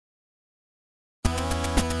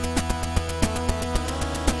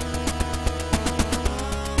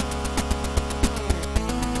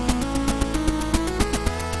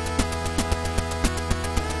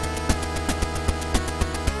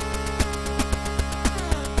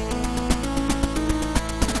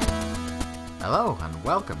Hello and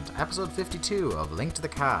welcome to episode 52 of Link to the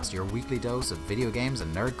Cast, your weekly dose of video games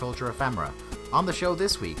and nerd culture ephemera. On the show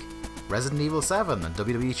this week, Resident Evil 7 and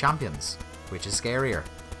WWE Champions, which is scarier?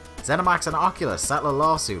 ZeniMax and Oculus settle a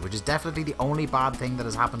lawsuit, which is definitely the only bad thing that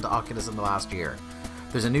has happened to Oculus in the last year.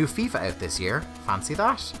 There's a new FIFA out this year, fancy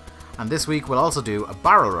that? And this week we'll also do a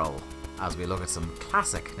barrel roll, as we look at some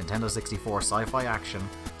classic Nintendo 64 sci-fi action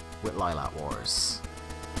with Lylat Wars.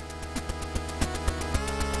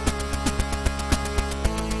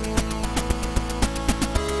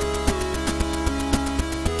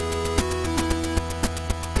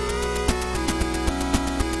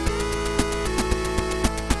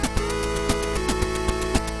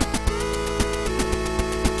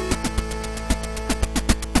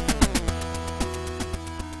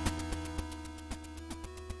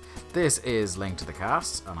 This is Link to the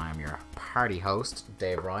Cast, and I am your party host,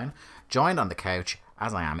 Dave Ryan, joined on the couch,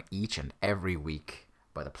 as I am each and every week,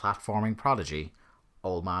 by the platforming prodigy,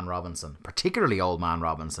 Old Man Robinson. Particularly Old Man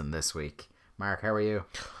Robinson this week. Mark, how are you?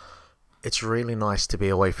 It's really nice to be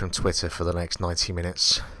away from Twitter for the next 90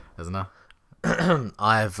 minutes. Isn't it?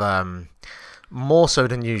 I've more so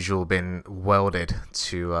than usual been welded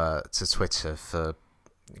to Twitter for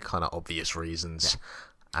kind of obvious reasons. Yeah.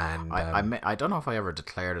 And I don't know if I ever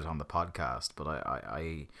declared it on the podcast, but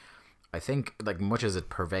I think, like, much as it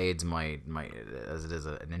pervades my as it is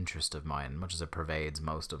an interest of mine, much as it pervades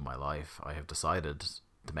most of my life, I have decided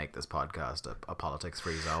to make this podcast a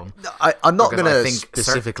politics-free zone. I'm not going to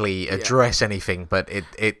specifically address anything, but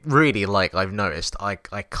it really, like, I've noticed, I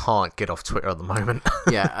can't get off Twitter at the moment.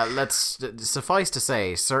 Yeah, let's suffice to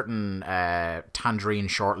say, certain tangerine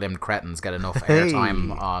short-limbed cretins get enough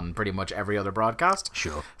airtime on pretty much every other broadcast.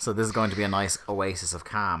 Sure. So this is going to be a nice oasis of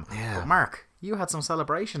calm. Yeah. But Mark, you had some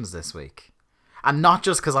celebrations this week. And not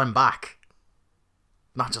just because I'm back.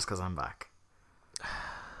 Not just because I'm back.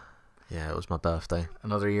 Yeah, it was my birthday.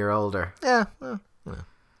 Another year older. Yeah.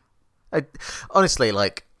 I honestly,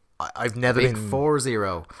 like, I've never Big been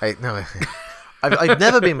 4-0. I've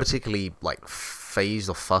never been particularly, like, phased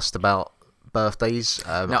or fussed about birthdays.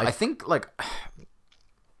 I think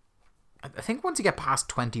once you get past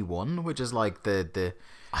 21, which is like the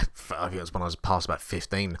I think it was when I was past about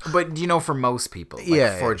 15. But you know, for most people,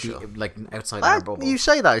 sure. Like outside our bubble, you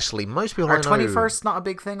say that actually. Most people are I know, 21st not a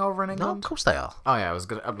big thing over in England. No, of course they are. Oh yeah, I was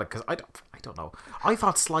gonna because I don't know. I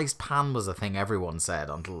thought sliced pan was a thing everyone said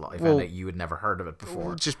until I found out you had never heard of it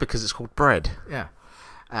before. Just because it's called bread. Yeah.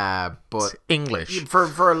 But it's English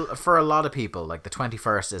for a lot of people, like the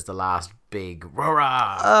 21st is the last big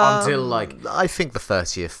rah until like I think the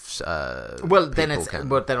 30th. But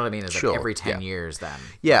then what I mean is like every 10 years. Then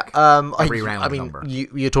every round number.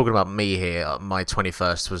 You're talking about me here. My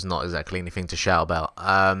 21st was not exactly anything to shout about.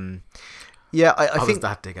 I think was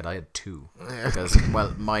that dickhead. I had two because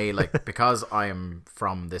because I am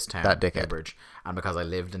from this town, that dickhead. Newbridge, and because I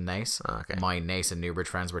lived in Nace, my Nace and Newbridge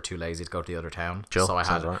friends were too lazy to go to the other town. Sure,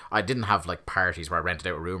 so I didn't have like parties where I rented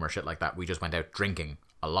out a room or shit like that. We just went out drinking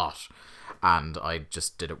a lot, and I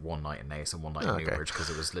just did it one night in Nace and one night in Newbridge because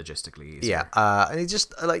it was logistically easier. Yeah, and it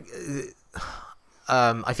just like.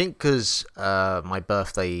 I think because my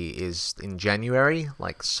birthday is in January,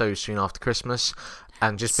 like so soon after Christmas,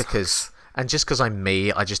 and just because I'm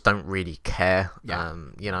me, I just don't really care. Yeah.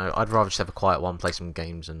 I'd rather just have a quiet one, play some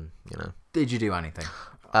games, and Did you do anything?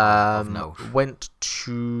 Of note? Went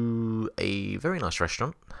to a very nice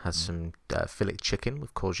restaurant. Had some fillet chicken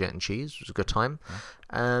with courgette and cheese. It was a good time. Yeah.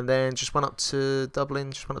 And then just went up to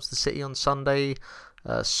Dublin. Just went up to the city on Sunday.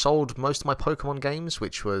 Sold most of my Pokemon games,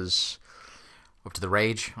 which was up to the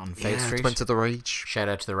Rage on Fade Street. Went to the Rage. Shout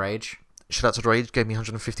out to the Rage. Shout out to the Rage, gave me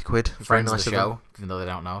 150 quid. Very nice of the show, even though they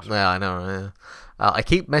don't know it. Yeah, I know. Yeah. I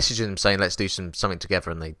keep messaging them saying let's do something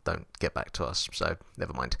together, and they don't get back to us. So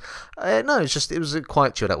never mind. No, it was a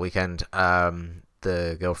quite chilled out weekend.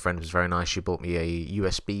 The girlfriend was very nice. She bought me a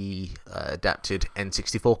USB adapted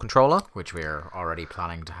N64 controller, which we're already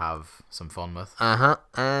planning to have some fun with.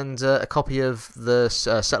 And a copy of the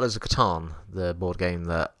Settlers of Catan, the board game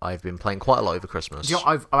that I've been playing quite a lot over Christmas. You know,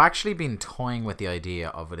 I've actually been toying with the idea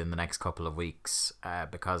of it in the next couple of weeks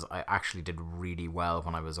because I actually did really well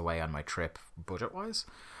when I was away on my trip, budget wise.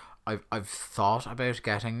 I've thought about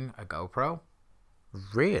getting a GoPro.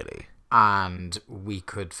 Really? And we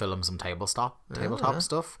could film some tabletop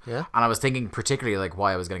stuff. Yeah. And I was thinking particularly like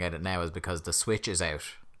why I was going to get it now is because the Switch is out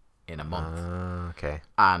in a month. Okay.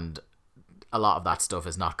 And a lot of that stuff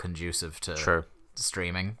is not conducive to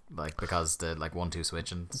streaming, like because the like 1-2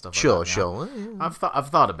 switch and stuff. Sure. Yeah. I've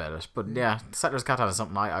thought about it, but yeah, Settlers Catan is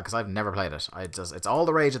something because I've never played it. It's all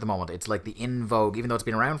the rage at the moment. It's like the in vogue, even though it's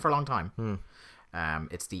been around for a long time.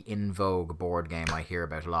 It's the in vogue board game I hear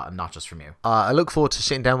about a lot, and not just from you. I look forward to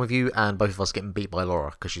sitting down with you and both of us getting beat by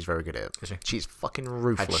Laura, because she's very good at it. Is she? She's fucking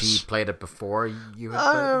ruthless. Had she played it before you had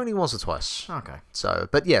played it? Only once or twice. Okay. So,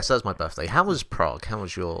 but yes, that was my birthday. How was Prague? How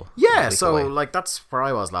was your Yeah, week so away? like that's where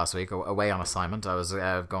I was last week, away on assignment. I was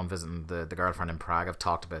going visiting the girlfriend in Prague. I've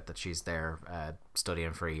talked about that she's there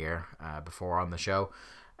studying for a year before on the show.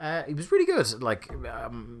 It was really good. Like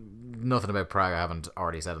nothing about Prague I haven't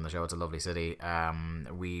already said on the show. It's a lovely city.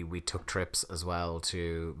 We took trips as well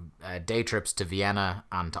to day trips to Vienna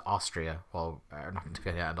and to Austria. Well, not to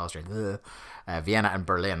Vienna and Austria. Vienna and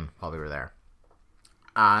Berlin while we were there,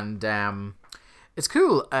 and it's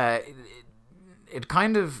cool. It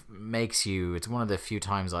kind of makes you. It's one of the few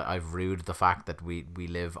times I've rued the fact that we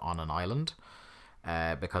live on an island.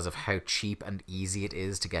 Because of how cheap and easy it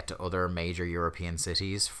is to get to other major European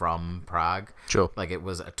cities from Prague. Sure. Like it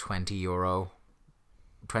was a €20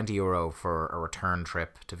 for a return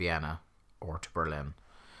trip to Vienna or to Berlin.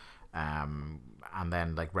 And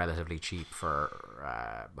then like relatively cheap for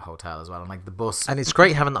a hotel as well. And like the bus. And it's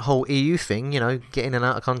great having the whole EU thing, get in and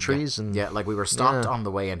out of countries. Yeah, like we were stopped on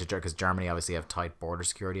the way into Germany, because Germany obviously have tight border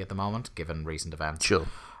security at the moment, given recent events. Sure.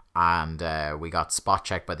 And we got spot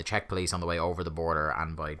checked by the Czech police on the way over the border,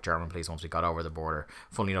 and by German police once we got over the border.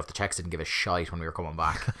 Funnily enough, the Czechs didn't give a shite when we were coming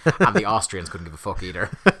back, and the Austrians couldn't give a fuck either.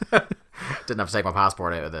 Didn't have to take my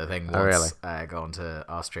passport out of the thing once going to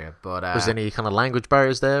Austria. But was there any kind of language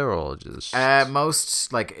barriers there, or just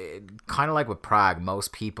most like kind of like with Prague,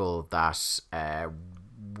 most people that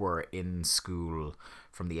were in school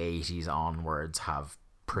from the 80s onwards have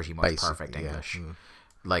pretty much perfect English. Yeah.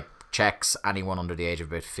 Like Czechs, anyone under the age of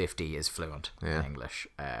about 50 is fluent in English.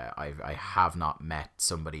 I have not met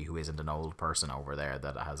somebody who isn't an old person over there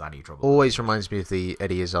that has any trouble. Always reminds me of the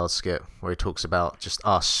Eddie Izzard skit where he talks about just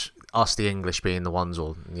us the English being the ones,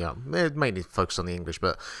 or mainly focused on the English,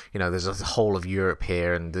 but there's a whole of Europe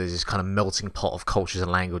here, and there's this kind of melting pot of cultures and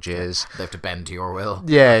languages. They have to bend to your will.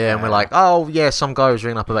 Yeah, and we're like, oh yeah, some guy was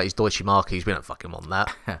ringing up about his Deutsche Mark. We don't fucking want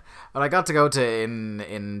that. But I got to go to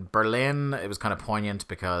in Berlin. It was kind of poignant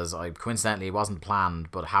because coincidentally it wasn't planned,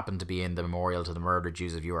 but happened to be in the memorial to the murdered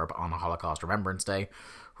Jews of Europe on Holocaust Remembrance Day,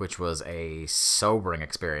 which was a sobering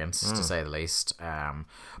experience to say the least,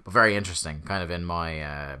 but very interesting. Kind of in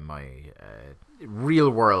my real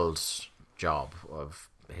world job of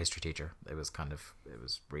history teacher, it was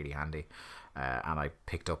really handy, and I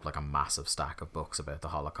picked up like a massive stack of books about the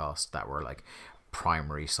Holocaust that were like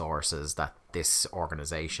primary sources that this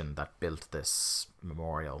organization that built this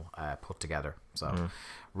memorial put together. So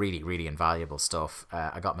really, really invaluable stuff.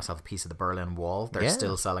 I got myself a piece of the Berlin Wall. They're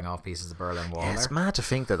still selling off pieces of the Berlin Wall. Yeah, it's mad to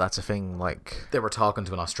think that that's a thing. Like, they were talking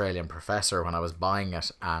to an Australian professor when I was buying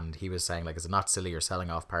it, and he was saying, like, is it not silly you're selling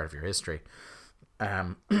off part of your history?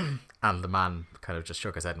 And the man kind of just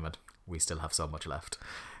shook his head and went, we still have so much left.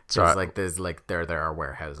 There's there are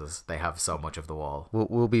warehouses. They have so much of the wall.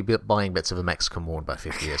 We'll be buying bits of a Mexican wall in about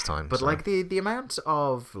 50 years time. But like the amount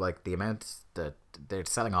that they're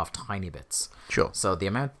selling off tiny bits. Sure. So the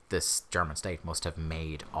amount this German state must have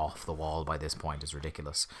made off the wall by this point is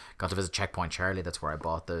ridiculous. Got to visit Checkpoint Charlie. That's where I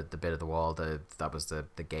bought the bit of the wall. That was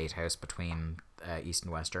the gatehouse between East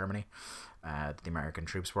and West Germany. The American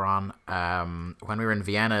troops were on. When we were in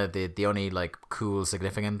Vienna, the only like cool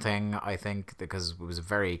significant thing, I think, because it was a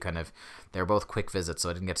very kind of, they were both quick visits, so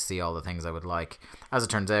I didn't get to see all the things I would like. As it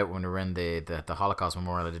turns out, when we were in the Holocaust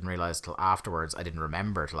Memorial, I didn't realize till afterwards. I didn't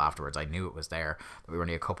remember till afterwards. I knew it was there, but we were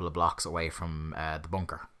only a couple of blocks away from the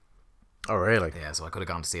bunker. Oh really? Yeah, so I could have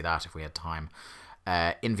gone to see that if we had time.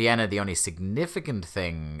 In Vienna, the only significant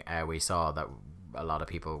thing we saw that a lot of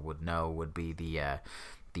people would know would be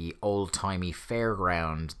the old-timey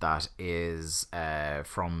fairground that is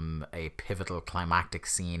from a pivotal climactic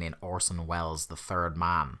scene in Orson Welles' The Third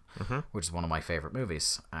Man, which is one of my favourite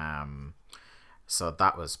movies. So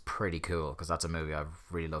that was pretty cool, because that's a movie I've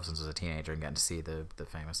really loved since I was a teenager, and getting to see the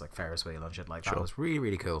famous like Ferris wheel and shit like that was really,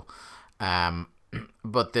 really cool.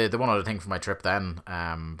 But the one other thing for my trip then,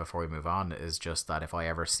 before we move on, is just that if I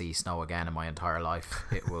ever see snow again in my entire life,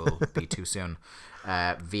 it will be too soon.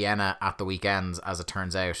 Vienna at the weekends, as it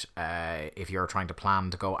turns out, if you're trying to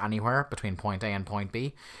plan to go anywhere between point A and point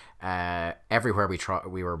B, everywhere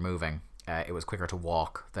we were moving, it was quicker to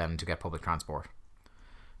walk than to get public transport.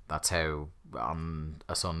 That's how on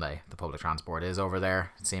a Sunday the public transport is over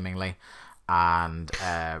there, seemingly. And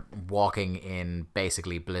walking in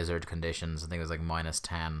basically blizzard conditions, I think it was like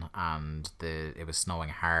 -10, and it was snowing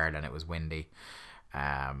hard and it was windy.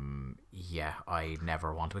 I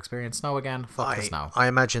never want to experience snow again. Fuck the snow. I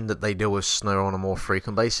imagine that they deal with snow on a more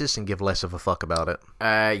frequent basis and give less of a fuck about it.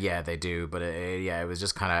 Yeah, they do, but it was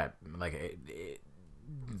just kind of like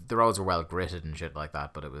the roads were well gritted and shit like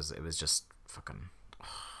that, but it was just fucking.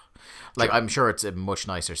 Like, I'm sure it's a much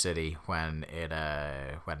nicer city when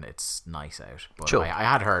it's nice out. But Sure. I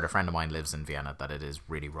had heard, a friend of mine lives in Vienna, that it is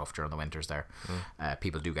really rough during the winters there.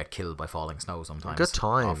 People do get killed by falling snow sometimes. Good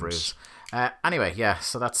times. Off roofs. Anyway, yeah,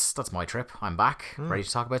 so that's my trip. I'm back, ready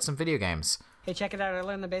to talk about some video games. Hey, check it out. I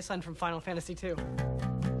learned the bass line from Final Fantasy II.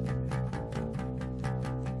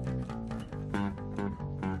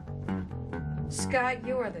 Scott,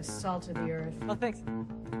 you are the salt of the earth. Oh, thanks.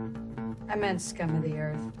 I meant scum of the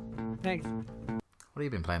earth. Thanks. What have you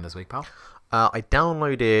been playing this week, pal? I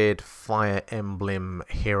downloaded Fire Emblem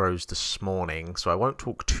Heroes this morning, so I won't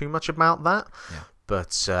talk too much about that. Yeah.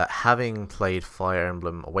 But having played Fire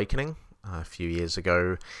Emblem Awakening a few years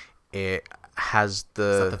ago, it has Is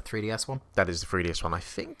that the 3DS one? That is the 3DS one, I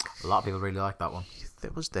think. A lot of people really like that one.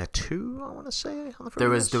 There two, I want to say, on the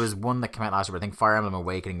 3DS? There was one that came out last year, but I think Fire Emblem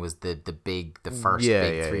Awakening was the first big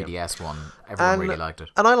 3DS one. Everyone really liked it.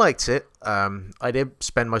 And I liked it. I did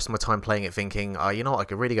spend most of my time playing it thinking, you know what, I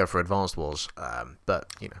could really go for Advanced Wars.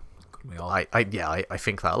 But, you know, Couldn't we all? I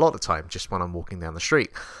think that a lot of the time, just when I'm walking down the street.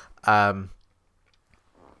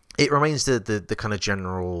 It remains the kind of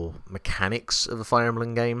general mechanics of a Fire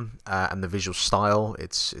Emblem game, and the visual style.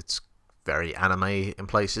 It's very anime in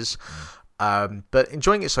places. But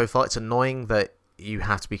enjoying it so far. It's annoying that you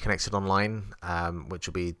have to be connected online, which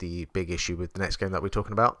will be the big issue with the next game that we're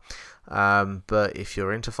talking about. But if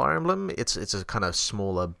you're into Fire Emblem, it's a kind of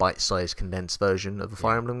smaller, bite-sized, condensed version of the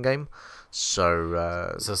Fire Emblem game.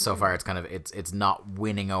 So So far it's kind of it's not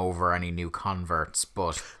winning over any new converts,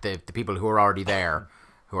 but the people who are already there,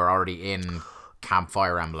 who are already in Camp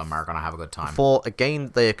Fire Emblem, are going to have a good time. For a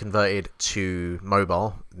game they are converted to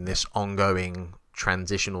mobile in this ongoing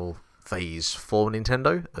transitional phase for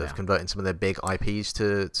Nintendo of converting some of their big IPs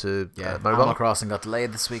to mobile. Animal Crossing got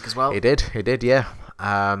delayed this week as well. It did, yeah.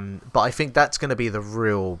 But I think that's going to be the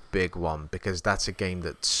real big one, because that's a game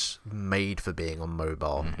that's made for being on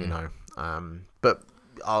mobile, you know. But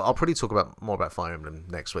I'll probably talk more about Fire Emblem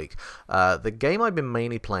next week. The game I've been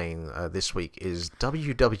mainly playing this week is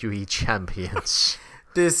WWE Champions.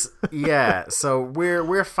 So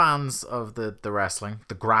we're fans of the wrestling,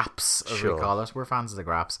 the graps as we call it. We're fans of the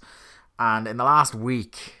graps, and in the last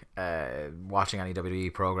week, watching any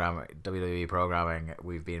WWE programming,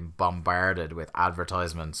 we've been bombarded with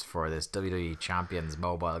advertisements for this WWE Champions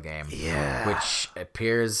mobile game. Yeah, which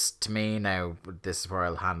appears to me now. This is where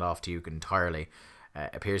I'll hand off to you entirely.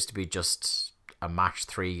 Appears to be just a match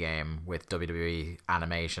 3 game with WWE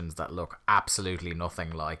animations that look absolutely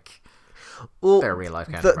nothing like. Well, their real life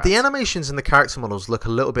counterparts. The animations and the character models look a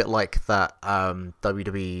little bit like that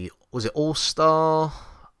WWE, was it All Star?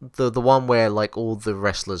 The one where like all the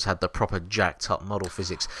wrestlers had the proper jacked up model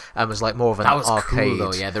physics and was like more of an that was arcade.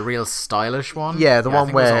 Cool though, yeah, the real stylish one. Yeah, the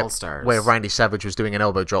one where All-Stars. where Randy Savage was doing an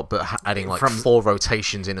elbow drop but adding like 4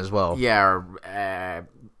 rotations in as well. Yeah,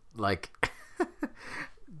 like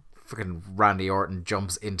fucking Randy Orton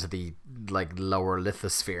jumps into the like lower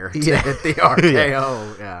lithosphere to hit the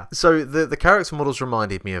RKO. Yeah. So the character models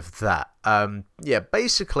reminded me of that.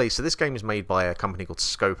 Basically, so this game is made by a company called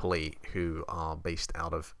Scopely, who are based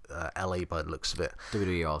out of LA by the looks of it.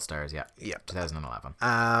 WWE All-Stars, yeah. 2011.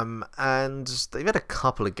 And they've had a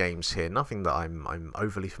couple of games here, nothing that I'm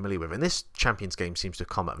overly familiar with. And this Champions game seems to have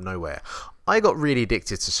come out of nowhere. I got really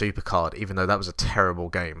addicted to Supercard, even though that was a terrible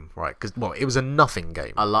game, right? Because, well, it was a nothing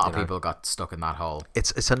game. A lot of people got stuck in that hole.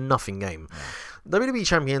 It's a nothing game. Yeah. WWE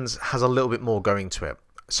Champions has a little bit more going to it.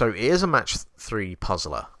 So it is a match 3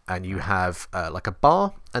 puzzler, and you have like a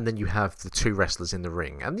bar, and then you have the 2 wrestlers in the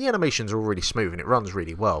ring, and the animations are all really smooth, and it runs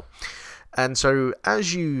really well. And so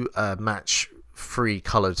as you match 3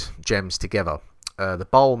 coloured gems together, the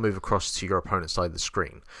bar will move across to your opponent's side of the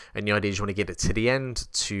screen, and the idea is you want to get it to the end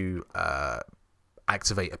to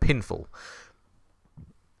activate a pinfall.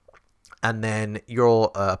 And then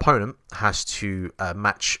your opponent has to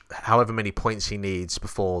match however many points he needs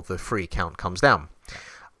before the 3 count comes down.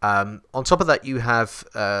 On top of that, you have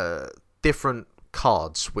different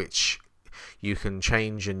cards which you can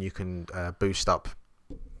change and you can boost up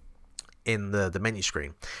in the menu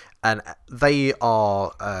screen. And they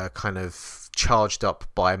are kind of charged up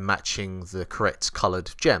by matching the correct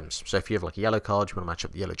coloured gems. So if you have like a yellow card, you want to match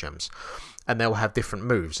up the yellow gems. And they'll have different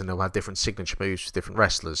moves, and they'll have different signature moves for different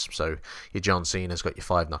wrestlers. So your John Cena's got your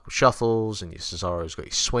 5-knuckle shuffles, and your Cesaro's got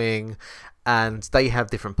your swing. And they have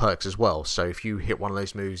different perks as well. So if you hit one of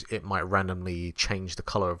those moves, it might randomly change the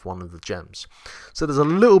colour of one of the gems. So there's a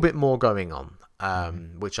little bit more going on,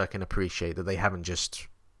 which I can appreciate, that they haven't just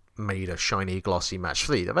made a shiny, glossy match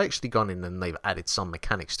 3. They've actually gone in and they've added some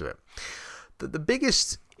mechanics to it. The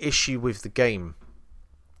biggest issue with the game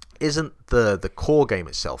isn't the core game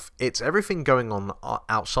itself. It's everything going on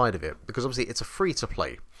outside of it, because obviously it's a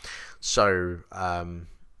free-to-play. So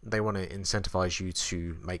they want to incentivize you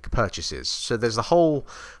to make purchases. So there's the whole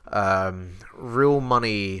real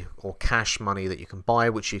money or cash money that you can buy,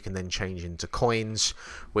 which you can then change into coins,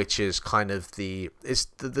 which is kind of the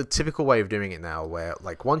typical way of doing it now, where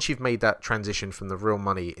like once you've made that transition from the real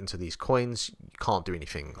money into these coins, you can't do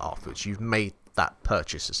anything afterwards. You've made that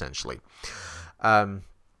purchase essentially.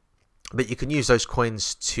 But you can use those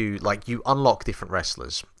coins to, like, you unlock different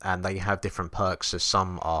wrestlers, and they have different perks. So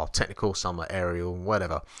some are technical, some are aerial,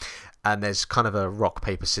 whatever. And there's kind of a rock,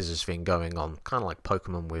 paper, scissors thing going on, kind of like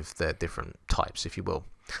Pokemon with their different types, if you will.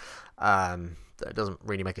 That doesn't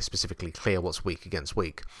really make it specifically clear what's weak against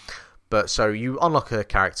weak. But so you unlock a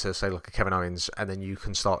character, say like a Kevin Owens, and then you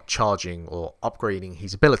can start charging or upgrading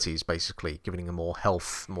his abilities, basically, giving him more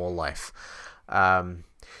health, more life.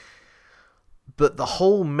 But the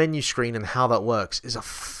whole menu screen and how that works is a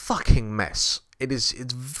fucking mess. It's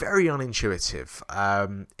very unintuitive.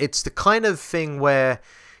 It's the kind of thing where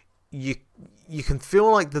you can feel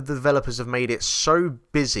like the developers have made it so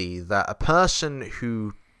busy that a person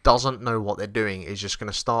who doesn't know what they're doing is just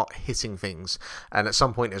going to start hitting things, and at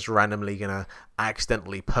some point is randomly going to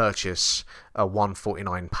accidentally purchase a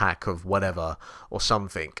 149 pack of whatever or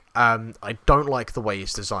something. I don't like the way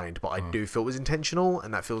it's designed, but I do feel it was intentional,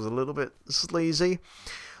 and that feels a little bit sleazy.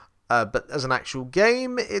 But as an actual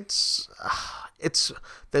game, it's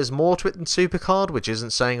there's more to it than Supercard, which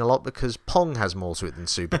isn't saying a lot because Pong has more to it than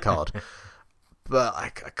Supercard. But I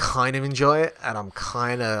kind of enjoy it, and I'm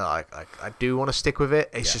kind of I do want to stick with it.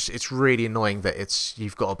 It's really annoying that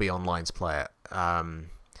you've got to be online to play it.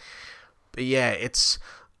 But yeah, it's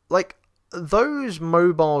like those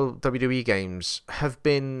mobile WWE games have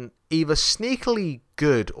been either sneakily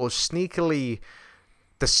good or sneakily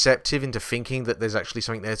deceptive into thinking that there's actually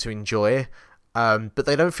something there to enjoy. But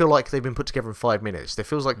they don't feel like they've been put together in 5 minutes. It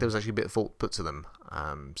feels like there was actually a bit of thought put to them.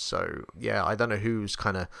 So yeah, I don't know who's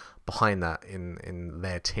kind of behind that in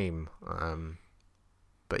their team.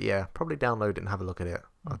 But yeah, probably download it and have a look at it,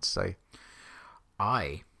 I'd say.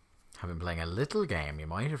 I have been playing a little game you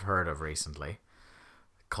might have heard of recently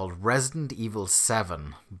called Resident Evil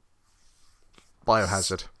 7.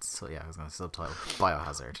 Biohazard. So yeah, I was going to subtitle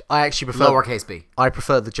Biohazard. I actually prefer lowercase b. I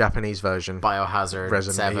prefer the Japanese version. Biohazard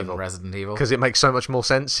Resident 7 Evil. Resident Evil. Because it makes so much more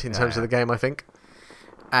sense in terms of the game, I think.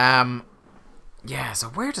 Yeah, so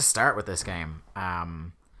where to start with this game?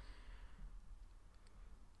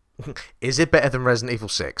 Is it better than Resident Evil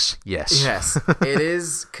 6? Yes. Yes. It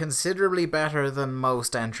is considerably better than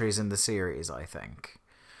most entries in the series, I think.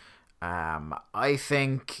 I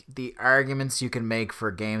think the arguments you can make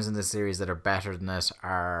for games in the series that are better than it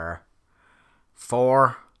are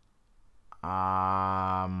 4.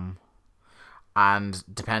 And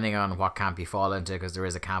depending on what camp you fall into, because there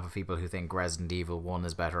is a camp of people who think Resident Evil 1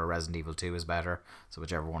 is better or Resident Evil 2 is better. So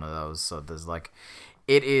whichever one of those. So there's like...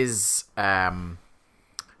 It is...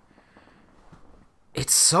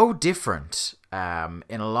 it's so different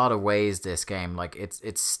in a lot of ways, this game. Like,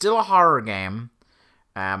 it's still a horror game.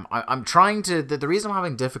 I'm trying to... The reason I'm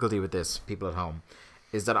having difficulty with this, people at home,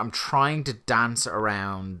 is that I'm trying to dance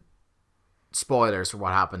around spoilers for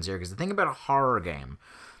what happens here. Because the thing about a horror game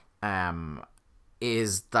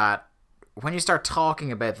is that when you start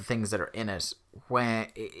talking about the things that are in it,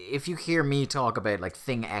 if you hear me talk about, like,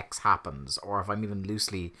 thing X happens, or if I'm even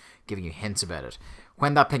loosely giving you hints about it,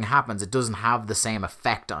 when that thing happens, it doesn't have the same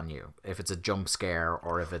effect on you if it's a jump scare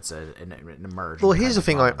or if it's an emergent. Well, here's the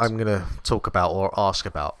thing I'm going to talk about or ask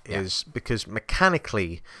about is because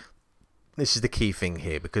mechanically, this is the key thing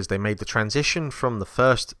here, because they made the transition from the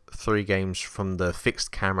first 3 games from the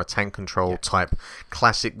fixed camera tank control type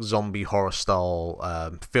classic zombie horror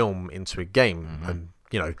style film into a game. And,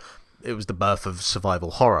 you know, it was the birth of survival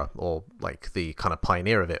horror, or like the kind of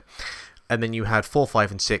pioneer of it. And then you had 4,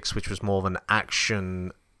 5, and 6, which was more of an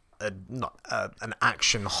action, an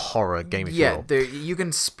action horror game. If you will. You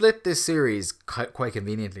can split this series quite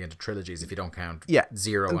conveniently into trilogies if you don't count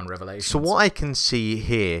 0 and Revelations. So what I can see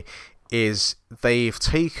here is they've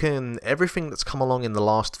taken everything that's come along in the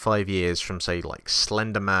last 5 years from, say, like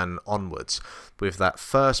Slender Man onwards, with that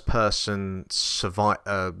first-person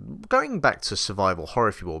going back to survival horror,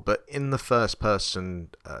 if you will, but in the first-person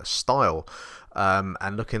style,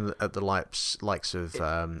 and looking at the likes of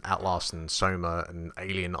Outlast and Soma and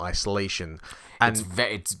Alien Isolation, and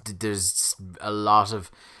there's a lot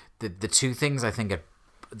of the two things I think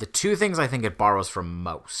it borrows from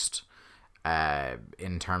most.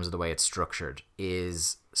 In terms of the way it's structured,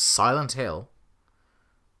 is Silent Hill,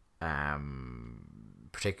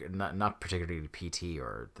 not particularly PT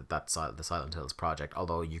or the Silent Hills project,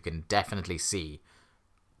 although you can definitely see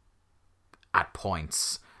at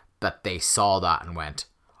points that they saw that and went,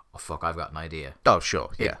 oh fuck, I've got an idea. Oh sure,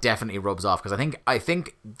 yeah. It definitely rubs off, because I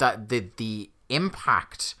think that the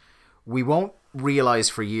impact, we won't realize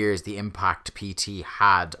for years the impact PT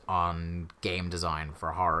had on game design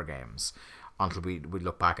for horror games until we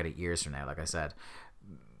look back at it years from now, like I said,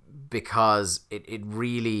 because it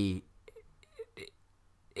really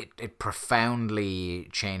it profoundly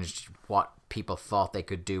changed what people thought they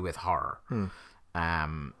could do with horror.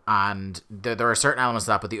 And there are certain elements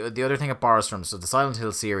of that, but the other thing it borrows from, so the Silent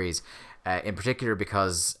Hill series, in particular,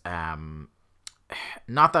 because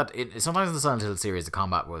not that sometimes in the Silent Hill series the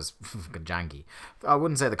combat was fucking janky. I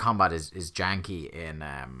wouldn't say the combat is janky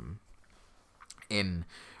in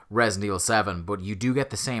Resident Evil 7, but you do get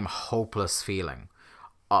the same hopeless feeling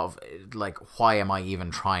of like, why am I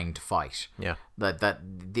even trying to fight? Yeah. That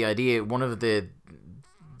the idea, one of the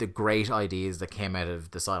great ideas that came out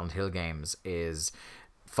of the Silent Hill games is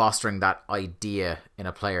fostering that idea in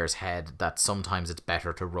a player's head that sometimes it's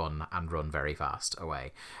better to run and run very fast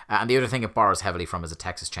away. And the other thing it borrows heavily from is a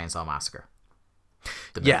Texas Chainsaw Massacre.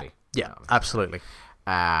 The movie. Yeah, absolutely.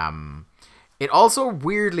 It also,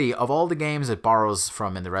 weirdly, of all the games it borrows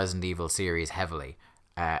from in the Resident Evil series heavily,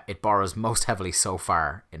 it borrows most heavily so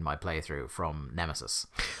far in my playthrough from Nemesis.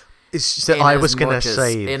 It's just that I was going to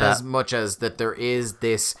say in that... as much as that there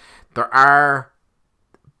are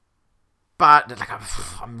bad,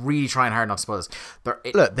 like, I'm really trying hard not to spoil this.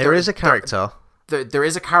 There is a character. There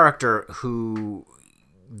is a character who,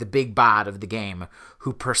 the big bad of the game,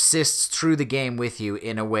 who persists through the game with you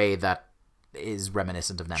in a way that is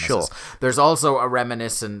reminiscent of Nemesis. Sure. There's also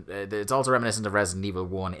it's also reminiscent of Resident Evil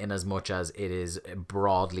 1 in as much as it is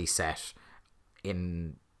broadly set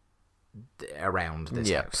in around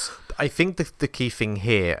this house. I think the key thing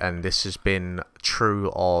here, and this has been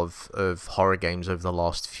true of horror games over the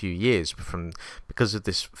last few years, because of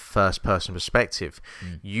this first person perspective,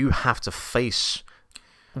 you have to face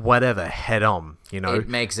whatever head on, you know. It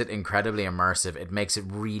makes it incredibly immersive. It makes it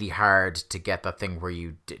really hard to get that thing where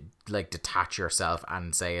you detach yourself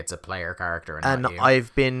and say it's a player character and not you.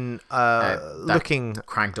 I've been looking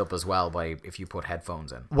cranked up as well by if you put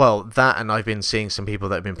headphones in. Well, that, and I've been seeing some people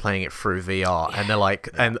that have been playing it through VR, and they're like,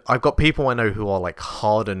 and I've got people I know who are like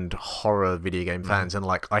hardened horror video game fans, and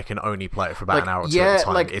like, I can only play it for about an hour or two at a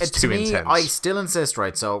time. It's too intense. I still insist,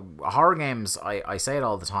 right? So horror games, I say it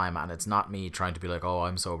all the time, and it's not me trying to be like, oh,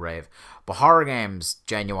 I'm so brave, but horror games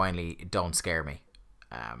genuinely don't scare me.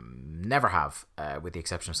 Never have, with the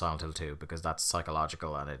exception of Silent Hill 2, because that's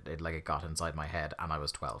psychological and it got inside my head and I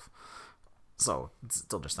was 12, so it's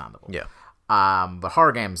understandable. Yeah. But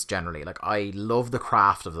horror games generally, like, I love the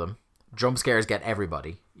craft of them. Jump scares get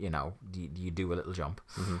everybody, you know, you do a little jump,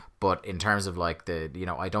 but in terms of like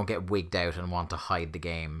I don't get wigged out and want to hide the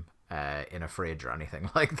game in a fridge or anything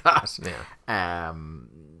like that. Yeah.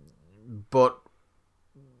 But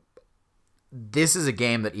this is a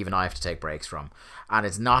game that even I have to take breaks from, and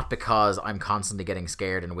it's not because I'm constantly getting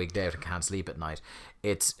scared and wigged out and can't sleep at night.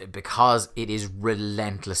 It's because it is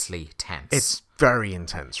relentlessly tense. It's very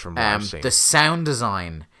intense from what I've seen. The sound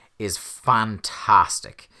design is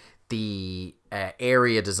fantastic. The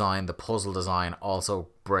area design, the puzzle design, also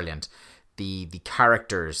brilliant. The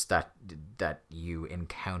characters that you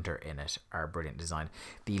encounter in it are brilliant design.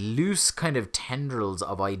 The loose kind of tendrils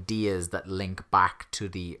of ideas that link back to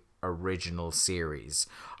the original series.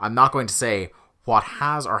 I'm not going to say what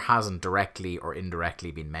has or hasn't directly or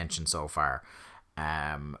indirectly been mentioned so far,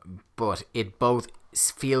 but it both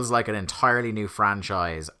feels like an entirely new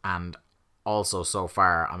franchise, and also so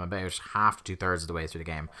far, I'm about half to 2/3 of the way through the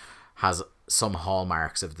game, has some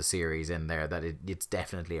hallmarks of the series in there that it's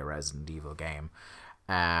definitely a Resident Evil game.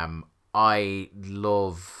 I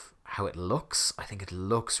love how it looks. I think it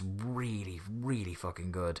looks really, really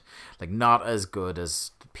fucking good. Like, not as good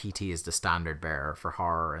as PT is the standard bearer for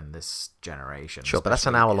horror in this generation. Sure, but that's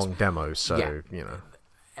an hour-long demo, so, you know.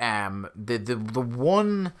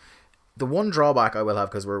 The one drawback I will have,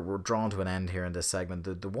 because we're drawn to an end here in this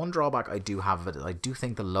segment, the one drawback I do have of it, I do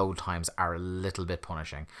think the load times are a little bit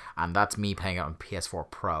punishing, and that's me playing it on PS4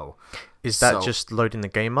 Pro. Is that just loading the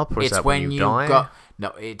game up, or is that when you die? No,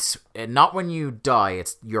 it's not when you die.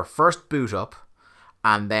 It's your first boot up,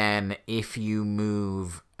 and then if you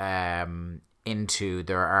move into,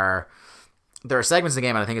 there are segments of the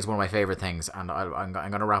game, and I think it's one of my favorite things, and I'm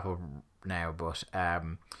going to wrap up now, but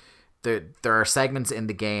there are segments in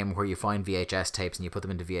the game where you find VHS tapes and you put them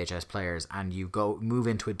into VHS players, and you move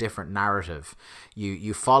into a different narrative.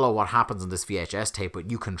 You follow what happens on this VHS tape, but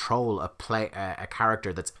you control a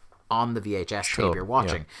character that's on the VHS Sure, tape you're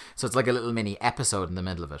watching. yeah. So it's like a little mini episode in the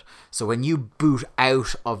middle of it. So when you boot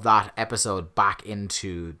out of that episode back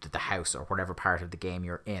into the house or whatever part of the game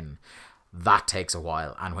you're in, that takes a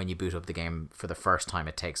while. And when you boot up the game for the first time,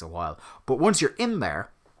 it takes a while. But once you're in there,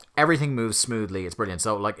 everything moves smoothly. It's brilliant.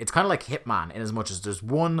 So like, it's kind of like Hitman in as much as there's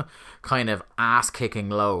one kind of ass-kicking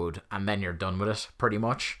load and then you're done with it pretty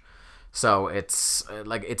much. So it's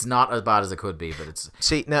like, it's not as bad as it could be, but it's...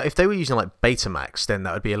 See, now, if they were using like Betamax, then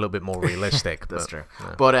that would be a little bit more realistic. That's but, true.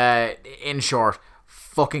 Yeah. But in short,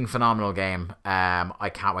 fucking phenomenal game.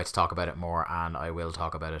 I can't wait to talk about it more, and I will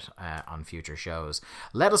talk about it on future shows.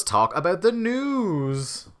 Let us talk about the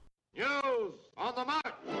news. News on the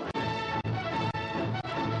march.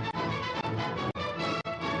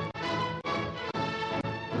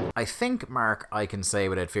 I think, Mark, I can say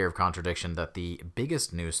without fear of contradiction that the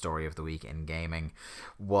biggest news story of the week in gaming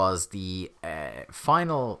was the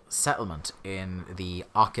final settlement in the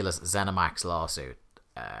Oculus ZeniMax lawsuit.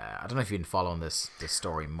 I don't know if you've been following this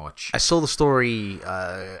story much. I saw the story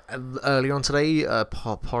earlier on today.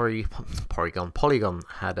 Polygon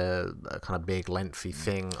had a kind of big, lengthy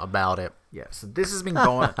thing about it. Yeah, so this has been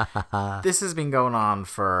going on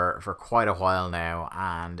for quite a while now,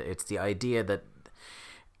 and it's the idea that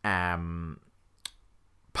Palmer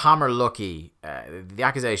Luckey, the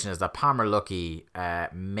accusation is that Palmer Luckey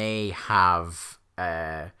may have,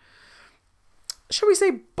 shall we say,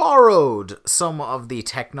 borrowed some of the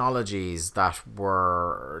technologies that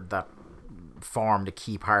formed a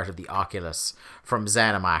key part of the Oculus from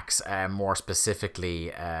ZeniMax, more specifically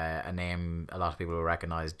a name a lot of people will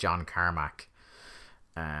recognize, John Carmack.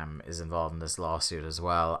 Is involved in this lawsuit as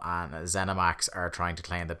well, and ZeniMax are trying to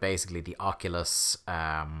claim that basically the Oculus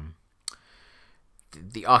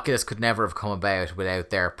could never have come about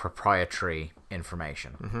without their proprietary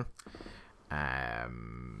information.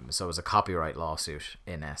 So it was a copyright lawsuit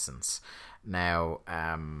in essence. Now,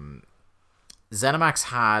 ZeniMax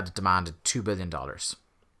had demanded $2 billion,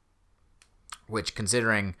 which,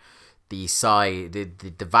 considering the size,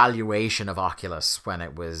 the valuation of Oculus when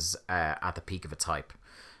it was at the peak of its hype,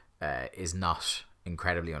 is not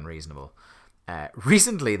incredibly unreasonable.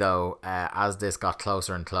 Recently, though, as this got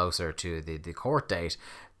closer and closer to the court date,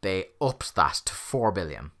 they upped that to $4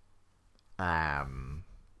 billion.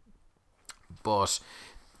 But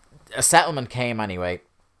a settlement came anyway.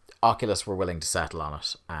 Oculus were willing to settle on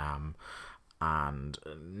it. And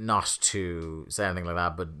not to say anything like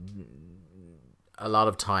that, but a lot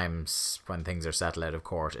of times when things are settled out of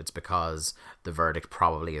court, it's because the verdict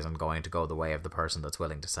probably isn't going to go the way of the person that's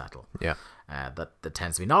willing to settle. Yeah. That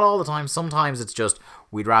tends to be, not all the time. Sometimes it's just,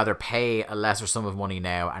 we'd rather pay a lesser sum of money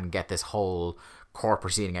now and get this whole court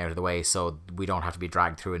proceeding out of the way so we don't have to be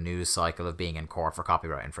dragged through a news cycle of being in court for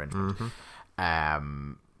copyright infringement.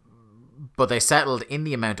 But they settled in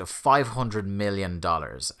the amount of $500 million.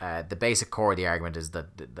 The basic core of the argument is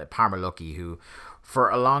that the Palmer Luckey, who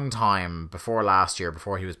for a long time before last year,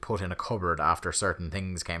 before he was put in a cupboard after certain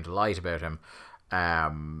things came to light about him,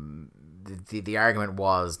 the argument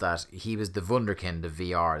was that he was the wunderkind of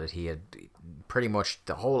VR, that he had pretty much,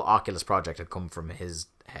 the whole Oculus project had come from his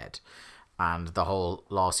head. And the whole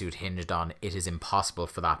lawsuit hinged on, it is impossible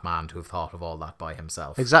for that man to have thought of all that by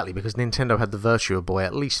himself. Exactly, because Nintendo had the Virtua Boy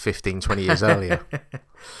at least 15, 20 years earlier.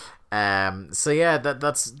 So yeah,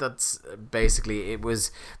 that's basically, it was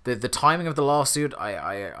the timing of the lawsuit.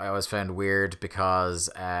 I always found weird because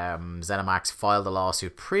ZeniMax filed the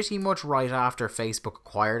lawsuit pretty much right after Facebook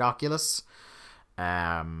acquired Oculus.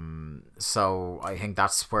 So I think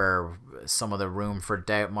that's where some of the room for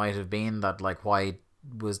doubt might have been, that like, why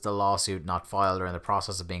was the lawsuit not filed or in the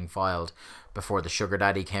process of being filed before the sugar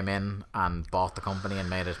daddy came in and bought the company and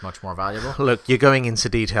made it much more valuable? Look, you're going into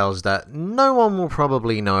details that no one will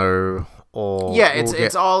probably know, or yeah,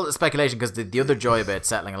 it's all speculation, because the other joy about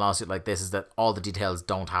settling a lawsuit like this is that all the details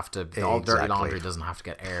don't have to, all dirty laundry doesn't have to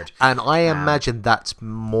get aired. And I imagine that's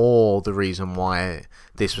more the reason why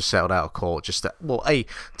this was settled out of court, just that, well,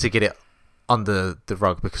 to get it under the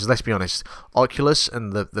rug, because let's be honest, Oculus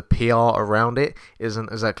and the PR around it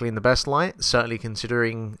isn't exactly in the best light, certainly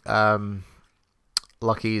considering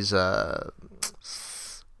Lucky's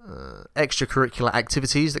extracurricular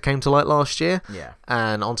activities that came to light last year. Yeah.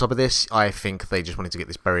 And on top of this, I think they just wanted to get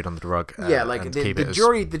this buried under the rug. Yeah, like and the keep it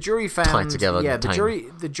jury found tight together. Yeah,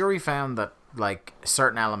 the jury found that like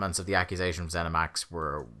certain elements of the accusation from ZeniMax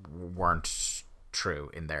weren't true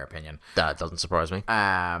in their opinion. That doesn't surprise me.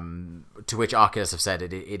 To which Oculus have said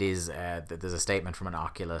it is. There's a statement from an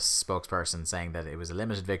Oculus spokesperson saying that it was a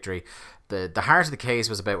limited victory. The heart of the case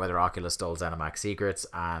was about whether Oculus stole ZeniMax secrets,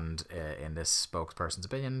 and in this spokesperson's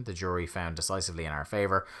opinion, the jury found decisively in our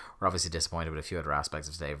favor. We're obviously disappointed with a few other aspects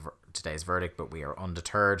of today's verdict, but we are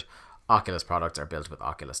undeterred. Oculus products are built with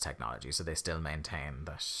Oculus technology, so they still maintain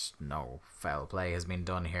that no foul play has been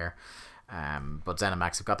done here. But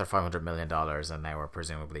ZeniMax have got their $500 million and now are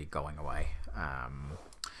presumably going away.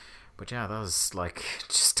 But yeah, that was like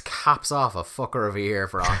just caps off a fucker of a year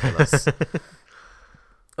for Oculus.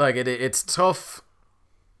 Like it's tough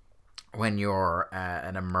when you're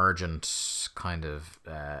an emergent kind of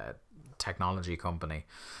technology company.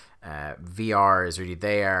 VR is really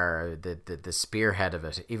there, the spearhead of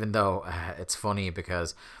it, even though it's funny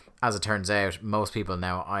because as it turns out, most people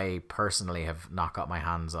now, I personally have not got my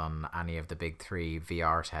hands on any of the big three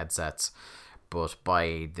VR headsets, but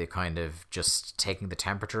by the kind of just taking the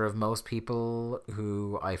temperature of most people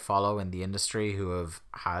who I follow in the industry who have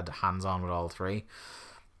had hands on with all three,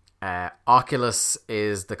 Oculus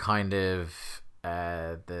is the kind of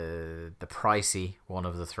the pricey one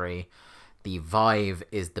of the three. The Vive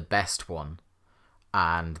is the best one,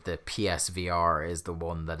 and the PSVR is the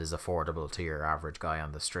one that is affordable to your average guy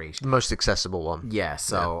on the street. The most accessible one. Yeah,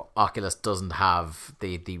 so yeah. Oculus doesn't have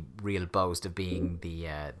the real boast of being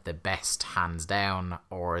the best hands down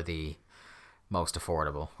or the most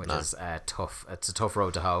affordable, which is tough. It's a tough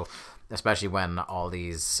road to hoe, especially when all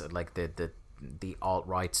these like the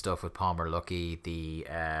alt-right stuff with Palmer Luckey, the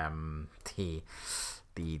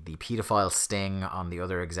pedophile sting on the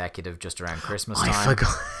other executive just around Christmas time. I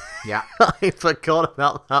forgot. Yeah, I forgot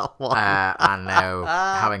about that one. And now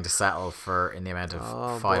having to settle for in the amount of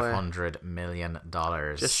 $500 million.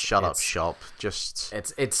 Just shut up shop. Just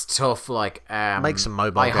it's tough. Like make some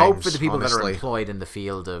mobile games. I hope for the people honestly. that are employed in the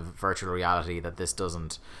field of virtual reality that this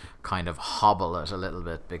doesn't kind of hobble it a little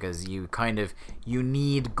bit, because you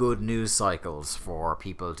need good news cycles for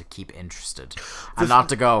people to keep interested and not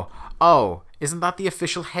to go, oh, isn't that the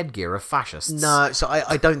official headgear of fascists? No, so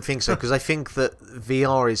I don't think so, because I think that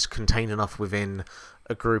VR is contained enough within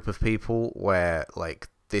a group of people where like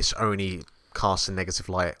this only casts a negative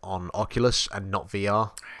light on Oculus and not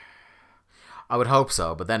VR. I would hope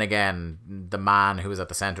so, but then again, the man who was at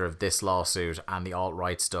the centre of this lawsuit and the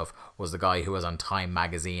alt-right stuff was the guy who was on Time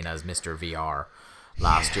magazine as Mr. VR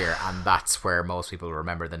last year, and that's where most people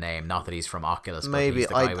remember the name. Not that he's from Oculus, but he's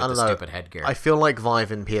the guy with the stupid headgear. I feel like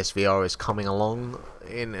Vive and PSVR is coming along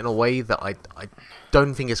in a way that I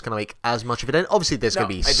don't think it's going to make as much of it. And obviously, there's going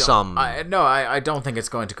to be some... I don't think it's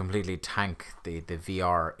going to completely tank the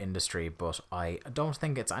VR industry, but I don't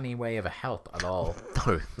think it's any way of a help at all.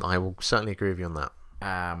 No, I will certainly agree with you on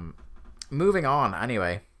that. Moving on,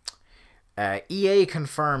 anyway. EA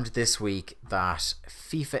confirmed this week that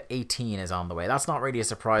FIFA 18 is on the way. That's not really a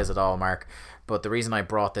surprise at all, Mark, but the reason I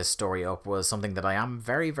brought this story up was something that I am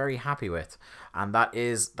very, very happy with, and that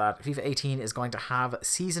is that FIFA 18 is going to have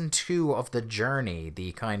Season 2 of The Journey,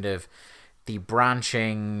 the kind of the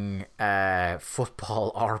branching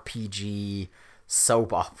football RPG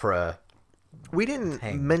soap opera. We didn't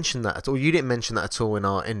mention that at all. You didn't mention that at all in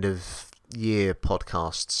our end of year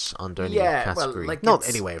podcasts under any category. Well, like not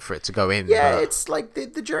anyway for it to go in. Yeah, but it's like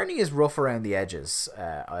the journey is rough around the edges,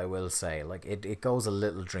 I will say. Like it goes a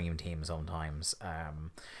little Dream Team sometimes.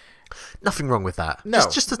 Nothing wrong with that. No,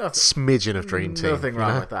 just a smidgen of Dream Team. Nothing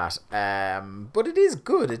wrong with that. But it is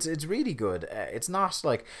good. It's really good. It's not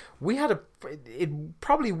like it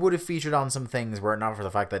probably would have featured on some things were it not for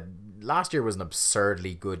the fact that last year was an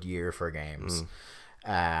absurdly good year for games.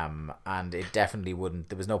 And it definitely wouldn't.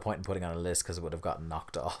 There was no point in putting on a list because it would have gotten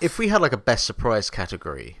knocked off. If we had like a best surprise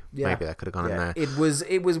category, maybe that could have gone in there. It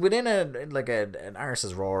was within an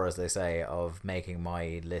arse's roar, as they say, of making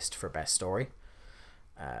my list for best story.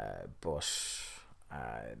 But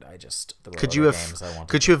I just could you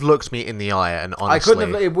have looked me in the eye and honestly I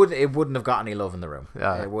couldn't have. It wouldn't have got any love in the room.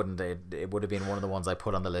 It wouldn't. It would have been one of the ones I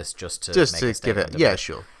put on the list just to give it. Yeah,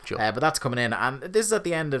 sure. But that's coming in, and this is at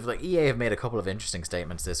the end of EA have made a couple of interesting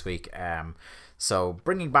statements this week. So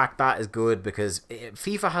bringing back that is good because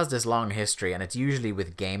FIFA has this long history, and it's usually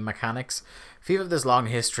with game mechanics. FIFA has this long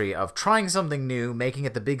history of trying something new, making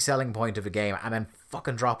it the big selling point of a game, and then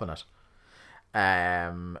fucking dropping it.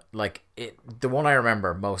 The one I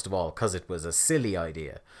remember most of all because it was a silly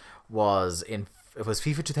idea was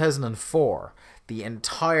FIFA 2004. The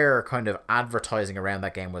entire kind of advertising around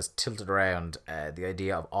that game was tilted around the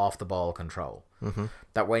idea of off the ball control.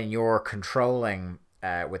 That when you're controlling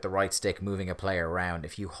with the right stick moving a player around,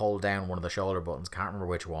 if you hold down one of the shoulder buttons, can't remember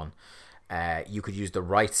which one, you could use the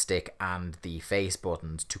right stick and the face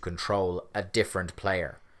buttons to control a different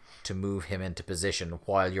player, to move him into position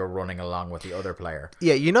while you're running along with the other player.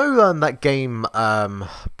 Yeah, you know that game,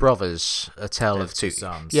 Brothers, A Tale of Two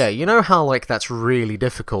Sons. Yeah, you know how like that's really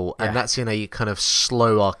difficult, and that's in a kind of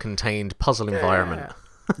slower, contained puzzle environment.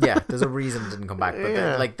 Yeah, there's a reason it didn't come back,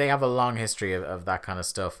 but they have a long history of that kind of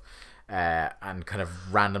stuff, and kind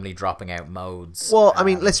of randomly dropping out modes. Well, I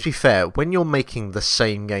mean, let's be fair. When you're making the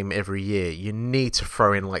same game every year, you need to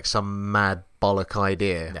throw in like some mad bollock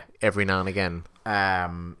idea every now and again.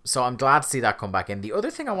 So I'm glad to see that come back in. The other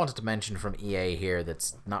thing I wanted to mention from EA here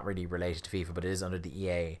that's not really related to FIFA, but it is under the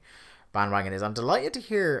EA bandwagon, is I'm delighted to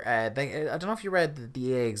hear I don't know if you read the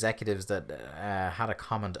EA executives that had a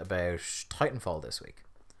comment about Titanfall this week.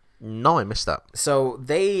 No, I missed that. So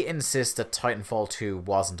they insist that Titanfall 2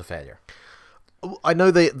 wasn't a failure. I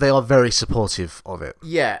know they are very supportive of it.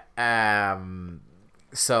 Yeah.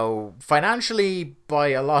 So financially, by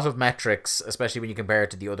a lot of metrics, especially when you compare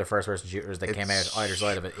it to the other first-person shooters that came out either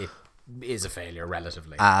side of it, it is a failure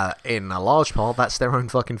relatively. In a large part, that's their own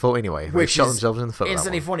fucking fault anyway. They shot themselves in the foot.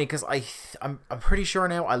 Instantly funny because I'm pretty sure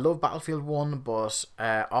now I love Battlefield 1, but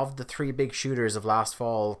of the three big shooters of last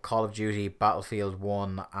fall, Call of Duty, Battlefield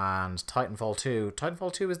 1, and Titanfall 2,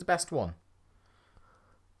 Titanfall 2 is the best one.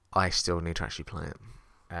 I still need to actually play it.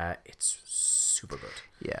 It's super good.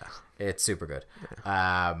 Yeah. It's super good.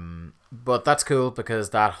 But that's cool because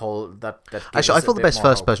that actually, I thought the best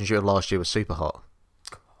first-person shooter last year was Super Hot.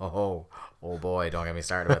 Oh boy, don't get me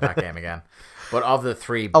started with that game again. But of the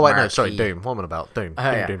three Doom. What am I about? Doom.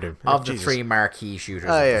 Doom. Of the three marquee shooters of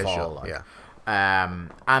the fall. Sure.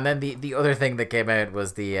 And then the other thing that came out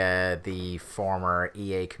was the former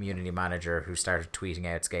EA community manager who started tweeting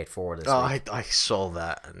out Skate 4 this week. I saw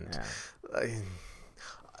that, and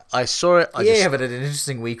I saw it. EA have had an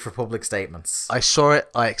interesting week for public statements. I saw it.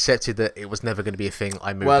 I accepted that it was never going to be a thing.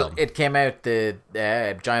 I moved on. Well, it came out. The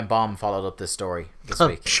Giant Bomb followed up this story this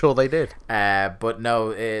week. I'm sure they did. But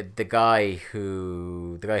no, the guy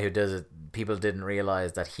who does it, people didn't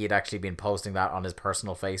realize that he had actually been posting that on his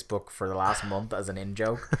personal Facebook for the last month as an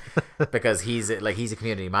in-joke, because he's a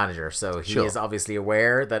community manager, so he is obviously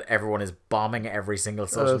aware that everyone is bombing every single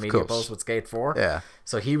social media post with Skate 4. Yeah.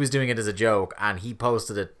 So he was doing it as a joke, and he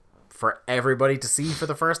posted it for everybody to see for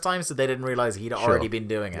the first time, so they didn't realize he'd already been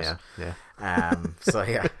doing it. Yeah. So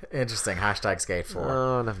yeah, interesting. Hashtag Skate 4.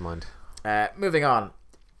 Oh, never mind. Moving on.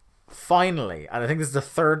 Finally, and I think this is the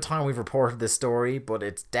third time we've reported this story, but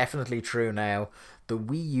it's definitely true now, the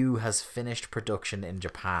Wii U has finished production in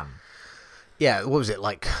Japan. Yeah, what was it,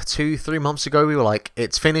 like 2-3 months ago? We were like,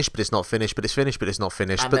 it's finished, but it's not finished, but it's finished, but it's not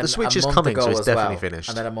finished. But the Switch is coming, so it's definitely finished.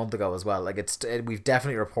 And then a month ago as well. Like, we've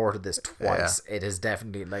definitely reported this twice. Yeah. It has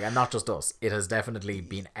definitely, and not just us, it has definitely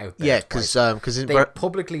been out there. Yeah, because they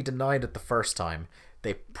publicly denied it the first time,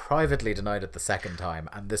 they privately denied it the second time,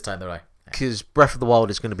 and this time they're like, because Breath of the Wild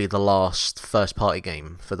is going to be the last first-party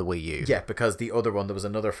game for the Wii U. Yeah, because the other one, there was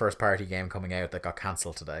another first-party game coming out that got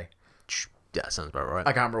cancelled today. Yeah, that sounds about right.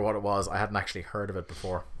 I can't remember what it was. I hadn't actually heard of it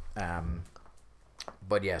before.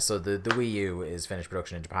 But yeah, so the Wii U is finished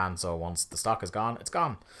production in Japan, so once the stock is gone, it's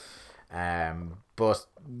gone. But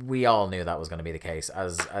we all knew that was going to be the case.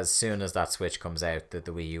 As soon as that Switch comes out, that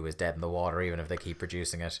the Wii U is dead in the water, even if they keep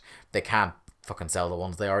producing it. They can't fucking sell the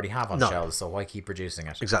ones they already have on shelves, so why keep producing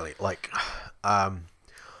it? Exactly. Like, I'm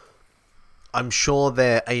sure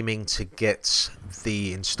they're aiming to get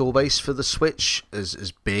the install base for the Switch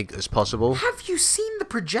as big as possible. Have you seen the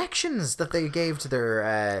projections that they gave to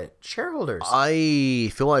their shareholders?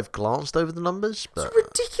 I feel I've glanced over the numbers, but it's a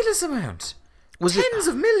ridiculous amount. Tens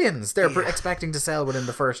of millions they're expecting to sell within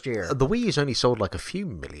the first year. The Wii U's only sold like a few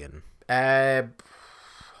million.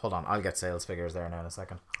 Hold on, I'll get sales figures there now in a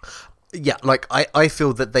second. Yeah, like, I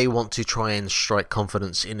feel that they want to try and strike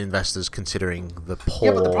confidence in investors considering the poor...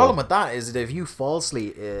 Yeah, but the problem with that is that if you falsely...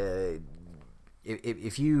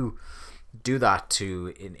 if you do that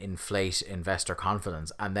to inflate investor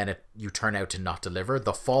confidence and then you turn out to not deliver,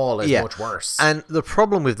 the fall is much worse. And the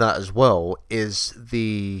problem with that as well is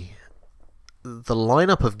the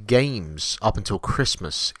lineup of games up until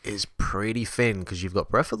Christmas is pretty thin, because you've got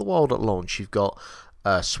Breath of the Wild at launch, you've got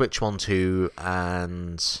Switch 1, 2,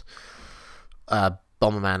 and...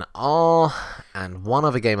 Bomberman R, and one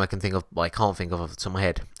other game I can't think of off the top of my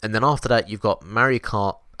head. And then after that, you've got Mario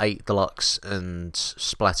Kart 8 Deluxe and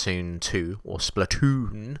Splatoon 2, or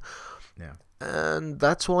Splatoon. Yeah. And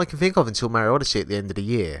that's all I can think of until Mario Odyssey at the end of the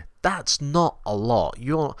year. That's not a lot.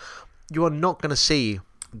 You are not going to see...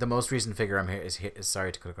 The most recent figure I'm here is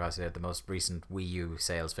sorry to cut across here. The most recent Wii U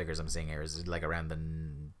sales figures I'm seeing here is like around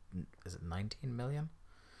is it 19 million?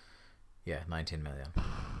 Yeah, 19 million.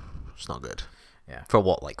 It's not good. Yeah. For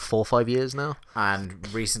what, like 4 or 5 years now?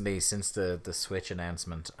 And recently, since the Switch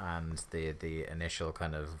announcement and the initial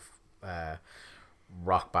kind of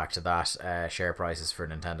rock back to that, share prices for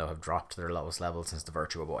Nintendo have dropped to their lowest level since the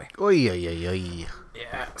Virtua Boy. Oy, oy, oy, oy.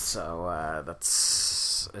 Yeah, so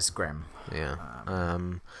it's grim. Yeah.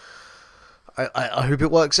 I hope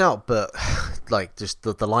it works out, but like just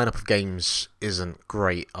the lineup of games isn't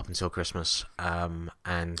great up until Christmas. And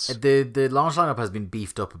the launch lineup has been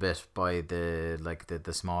beefed up a bit by the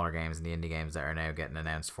smaller games and the indie games that are now getting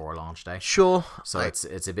announced for launch day. sure, So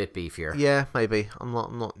it's a bit beefier. yeah, maybe. I'm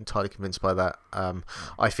not entirely convinced by that.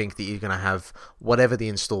 I think that you're going to have whatever the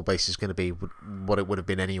install base is going to be, what it would have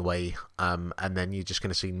been anyway, and then you're just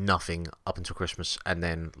going to see nothing up until Christmas, and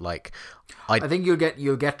then like I think you'll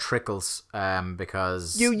get trickles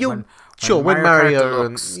because when Mario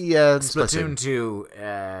and Splatoon 2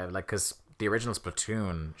 because the original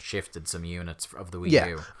Splatoon shifted some units of the Wii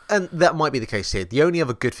U. And that might be the case here. The only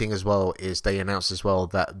other good thing as well is they announced as well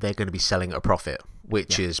that they're going to be selling at a profit,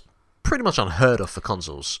 which is pretty much unheard of for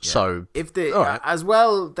consoles. Yeah. So if as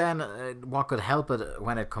well, then what could help it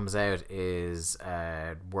when it comes out is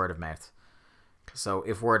word of mouth. So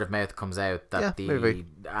if word of mouth comes out that maybe.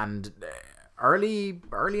 And early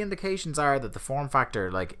indications are that the form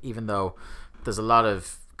factor, like even though there's a lot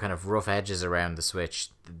of kind of rough edges around the Switch,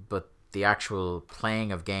 but the actual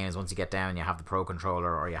playing of games, once you get down and you have the Pro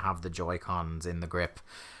Controller or you have the Joy-Cons in the grip,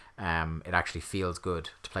 it actually feels good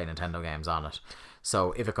to play Nintendo games on it.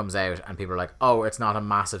 So if it comes out and people are like, oh, it's not a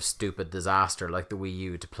massive stupid disaster like the Wii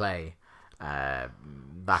U to play,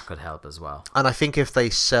 that could help as well. And I think if they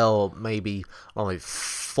sell maybe only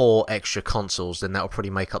 4 extra consoles, then that'll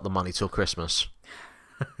probably make up the money till Christmas.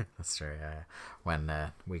 That's true, yeah. When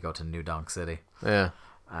we go to New Donk City. Yeah.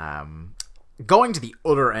 Going to the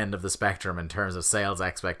other end of the spectrum in terms of sales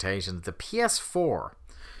expectations, the PS4,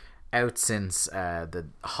 out since the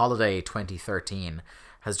holiday 2013,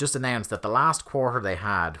 has just announced that the last quarter they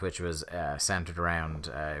had, which was centered around,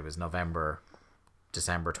 it was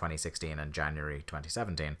December 2016 and January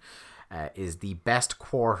 2017, is the best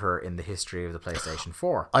quarter in the history of the PlayStation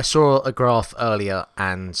 4. I saw a graph earlier,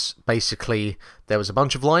 and basically there was a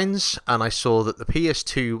bunch of lines, and I saw that the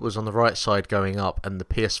PS2 was on the right side going up, and the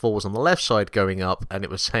PS4 was on the left side going up, and it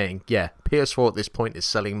was saying, yeah, PS4 at this point is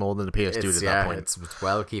selling more than the PS2 at that point. It's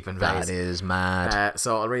well keeping pace. That is mad.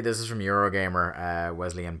 So I'll read this is from Eurogamer,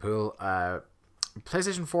 Wesley and Poole.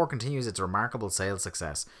 PlayStation 4 continues its remarkable sales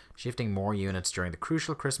success, shifting more units during the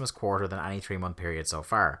crucial Christmas quarter than any 3-month period so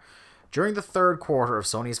far. During the third quarter of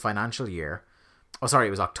Sony's financial year... Oh, sorry, it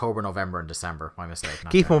was October, November, and December. My mistake.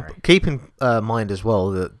 Keep in mind as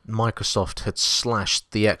well that Microsoft had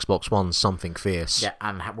slashed the Xbox One something fierce. Yeah,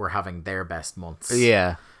 and we're having their best months.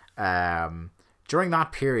 Yeah. During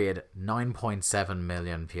that period, 9.7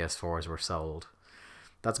 million PS4s were sold.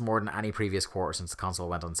 That's more than any previous quarter since the console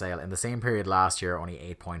went on sale. In the same period last year, only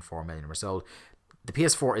 8.4 million were sold. The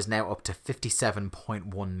PS4 is now up to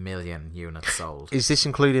 57.1 million units sold. Is this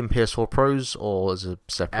including PS4 Pros or is it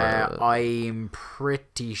separate? I'm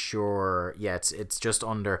pretty sure. Yeah, it's just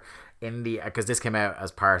under in the because this came out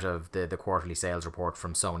as part of the quarterly sales report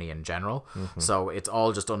from Sony in general. Mm-hmm. So it's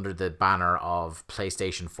all just under the banner of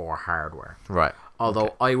PlayStation 4 hardware. Right.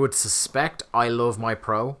 Although I would suspect I love my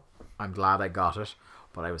Pro. I'm glad I got it,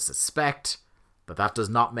 but I would suspect that does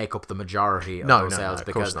not make up the majority of those sales,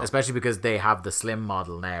 because especially because they have the slim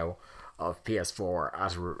model now of PS4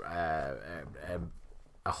 at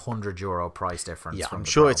 €100 price difference. Yeah, I'm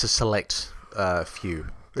sure it's a select few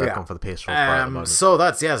that have gone for the PS4 Pro at the moment. So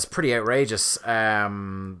it's pretty outrageous. At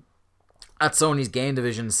Sony's game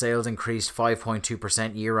division, sales increased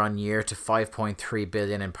 5.2% year on year to 5.3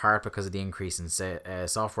 billion, in part because of the increase in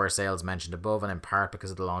software sales mentioned above, and in part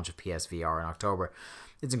because of the launch of PSVR in October.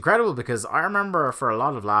 It's incredible because I remember for a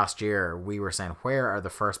lot of last year we were saying, where are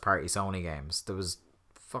the first party Sony games? There was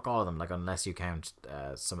fuck all of them, like unless you count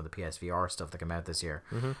some of the PSVR stuff that came out this year.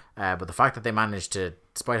 Mm-hmm. But the fact that they managed to,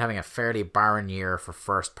 despite having a fairly barren year for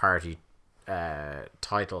first party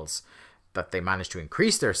titles, that they managed to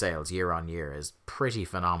increase their sales year on year is pretty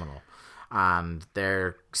phenomenal. And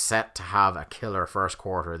they're set to have a killer first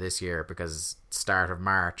quarter this year because start of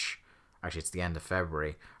March, actually it's the end of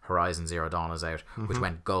February, Horizon Zero Dawn is out, which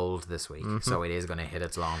went gold this week. So it is going to hit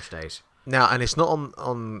its launch date. Now, and it's not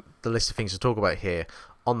on the list of things to talk about here.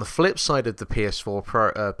 On the flip side of the PS4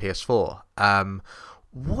 PS4,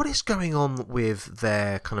 what is going on with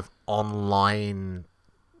their kind of online,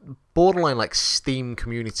 borderline like Steam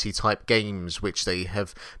community type games, which they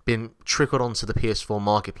have been trickled onto the PS4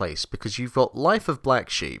 marketplace? Because you've got Life of Black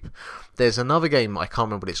Sheep. There's another game, I can't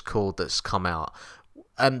remember what it's called, that's come out,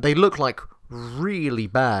 and they look like really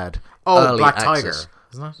bad Oh, early Black access. Tiger,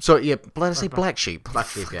 isn't it? Sorry, yeah, did I say Black Sheep? Black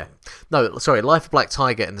Sheep, yeah. No, sorry, Life of Black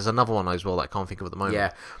Tiger, and there's another one as well that I can't think of at the moment.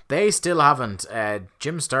 Yeah, they still haven't.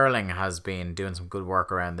 Jim Sterling has been doing some good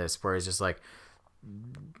work around this, where he's just like,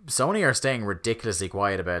 Sony are staying ridiculously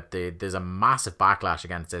quiet about there's a massive backlash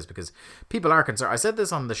against this because people are concerned. I said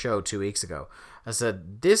this on the show 2 weeks ago. I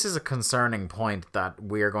said this is a concerning point that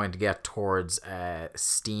we are going to get towards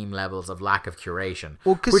Steam levels of lack of curation,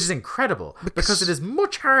 which is incredible because it is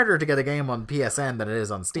much harder to get a game on PSN than it is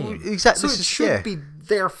on Steam. Exactly. So it should be,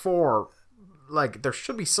 therefore, like, there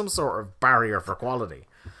should be some sort of barrier for quality.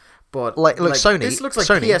 But look, Sony, this looks like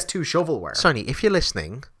Sony, PS2 shovelware. Sony, if you're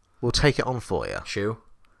listening, we'll take it on for you. Shu,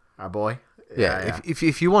 our boy. Yeah.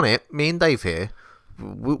 If you want it, me and Dave here,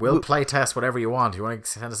 we'll play test whatever you want. You want to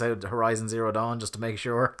send us out Horizon Zero Dawn just to make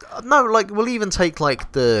sure? No, like, we'll even take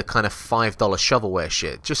like the kind of $5 shovelware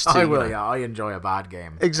shit. Just to, I will. Yeah, I enjoy a bad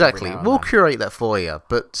game. Exactly. We'll curate that for you,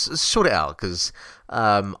 but sort it out because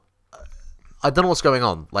I don't know what's going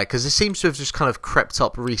on. Like, because it seems to have just kind of crept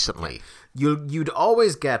up recently. You'd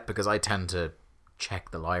always get, because I tend to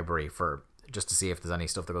check the library for just to see if there's any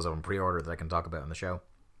stuff that goes up in pre-order that I can talk about on the show.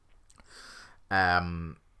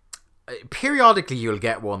 Periodically you'll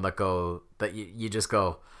get one that you just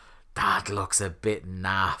go, that looks a bit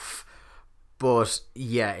naff, but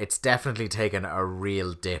yeah, it's definitely taken a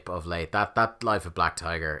real dip of late. That Life of Black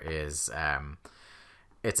Tiger is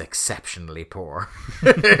it's exceptionally poor.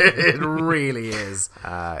 It really is.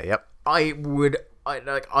 Yep. I've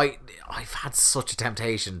had such a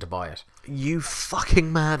temptation to buy it. You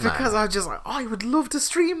fucking madman. Because I just like, I would love to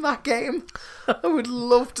stream that game. I would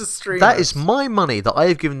love to stream That it. is my money that I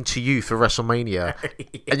have given to you for WrestleMania,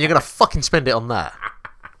 and you're gonna fucking spend it on that.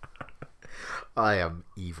 I am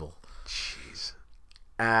evil. Jeez.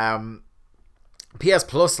 PS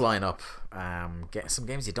Plus lineup. Get some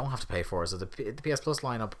games you don't have to pay for. So the PS Plus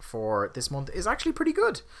lineup for this month is actually pretty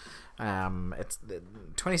good. It's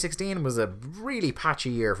 2016 was a really patchy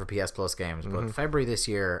year for PS Plus games, but February this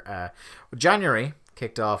year, January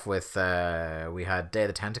kicked off with we had Day of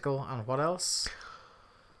the Tentacle, and what else?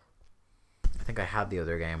 I think I had the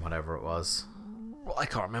other game, whatever it was. I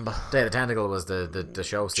can't remember. Day of the Tentacle was the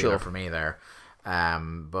show stealer for me there.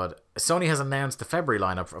 But Sony has announced the February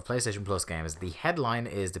lineup of PlayStation Plus games. The headline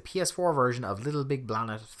is the PS4 version of Little Big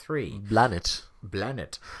Planet 3. Planet.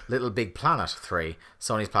 Little Big Planet 3,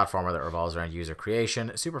 Sony's platformer that revolves around user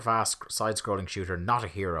creation, super fast side-scrolling shooter, not a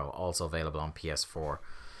hero, also available on PS4.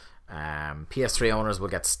 PS3 owners will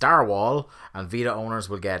get Star Wall, and Vita owners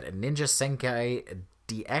will get Ninja Senkai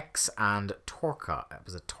DX and Torka.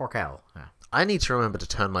 Was it Torkel? Yeah. I need to remember to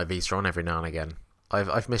turn my Vita on every now and again.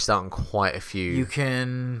 I've missed out on quite a few. You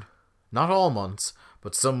can, not all months,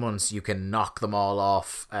 but some months you can knock them all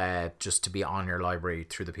off just to be on your library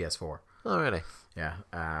through the PS4. Oh, really? Yeah.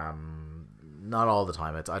 Not all the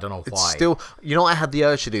time. I don't know why. It's still, you know what I had the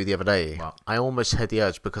urge to do the other day? What? I almost had the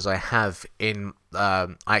urge because I actually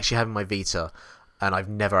have in my Vita, and I've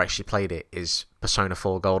never actually played it, is Persona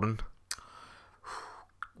 4 Golden.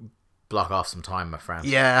 Block off some time, my friend.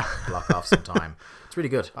 Yeah. Block off some time. It's really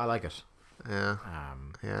good. I like it. Yeah.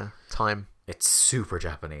 Yeah. Time. It's super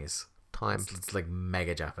Japanese. Time. It's like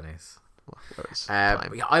mega Japanese.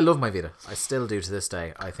 Time. Yeah, I love my Vita. I still do to this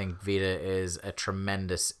day. I think Vita is a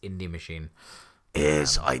tremendous indie machine. They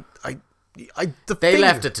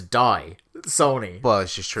left it to die, Sony. Well,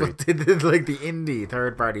 it's just true. But like the indie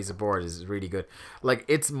third party support is really good. Like,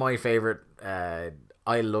 it's my favorite.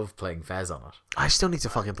 I love playing Fez on it. I still need to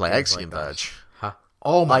fucking play Axiom Verge. Huh?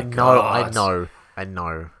 Oh my god! I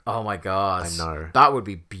know. Oh my god! I know. That would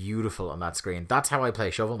be beautiful on that screen. That's how I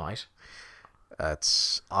play Shovel Knight.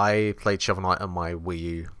 I played Shovel Knight on my Wii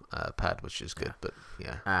U pad, which is good. But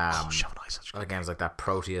yeah, Shovel Knight's such a other good games like that,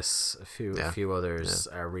 Proteus, a few others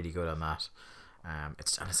are really good on that.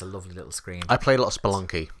 It's a lovely little screen. I played a lot of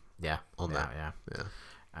Spelunky. Yeah, on that.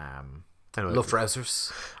 Yeah. Anyway, love browsers.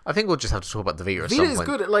 I think we'll just have to talk about the Vita. Vita is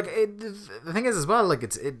good. Like, the thing is as well, like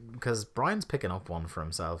because Brian's picking up one for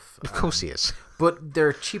himself. Of course he is. But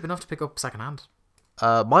they're cheap enough to pick up secondhand.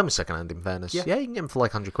 Mine was secondhand, in fairness. Yeah. You can get them for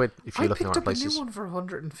like £100 if you're looking at right places. I picked up a new one for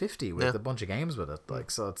 150 with a bunch of games with it. Like,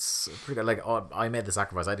 so it's pretty good. Like, I made the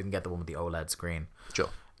sacrifice. I didn't get the one with the OLED screen. Sure.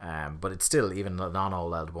 But it's still, even the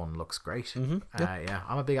non-OLED one looks great. Mm-hmm. Yeah,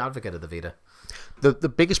 I'm a big advocate of the Vita. The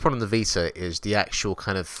biggest problem with the Vita is the actual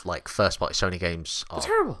kind of like first party Sony games are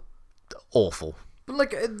terrible, awful. But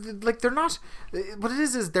like they're not. What it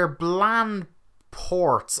is they're bland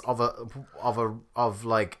ports of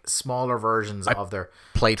like smaller versions of their.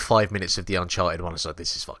 Played 5 minutes of the Uncharted one. It's like,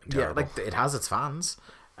 this is fucking terrible. Yeah, like it has its fans.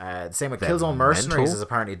 Same with Killzone Mercenaries is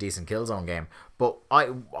apparently a decent Killzone game, but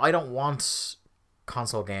I don't want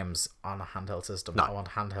console games on a handheld system. No. I want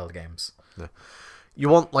handheld games. You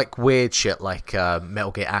want like weird shit like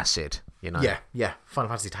Metal Gear Acid, you know? Yeah. Final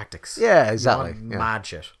Fantasy Tactics. Yeah, exactly. You want Yeah. mad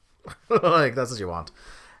shit. Like, that's what you want.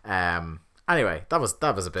 Anyway, that was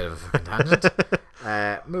a bit of a tangent.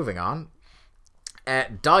 Moving on.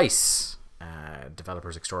 DICE,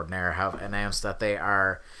 developers extraordinaire, have announced that they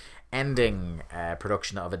are ending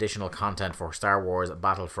production of additional content for Star Wars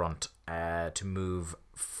Battlefront to move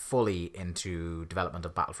fully into development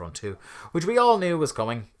of Battlefront 2, which we all knew was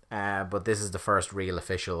coming. But this is the first real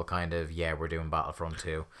official kind of, we're doing Battlefront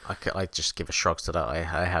 2. I just give a shrug to that. I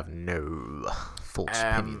have no thoughts,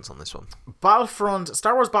 opinions on this one.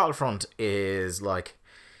 Star Wars Battlefront is like...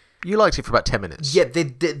 You liked it for about 10 minutes. Yeah, they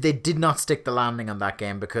did not stick the landing on that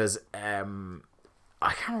game because...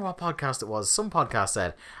 I can't remember what podcast it was. Some podcast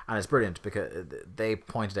said, and it's brilliant because they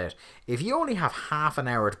pointed out, if you only have half an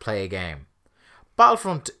hour to play a game,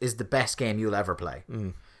 Battlefront is the best game you'll ever play.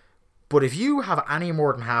 But if you have any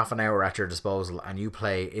more than half an hour at your disposal and you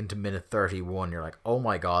play into minute 31, you're like, oh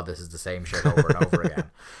my god, this is the same shit over and over again.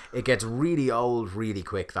 It gets really old really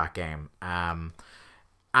quick, that game. And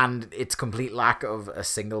its complete lack of a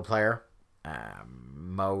single player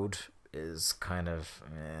mode is kind of...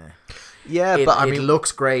 Yeah, but I mean, it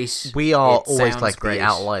looks great. We are It always sounds like great. the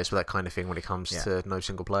outliers with that kind of thing when it comes to no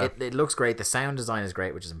single player. It looks great. The sound design is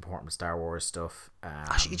great, which is important with Star Wars stuff.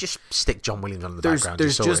 Actually, you just stick John Williams on the There's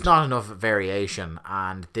background. just not enough variation,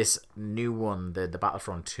 and this new one, the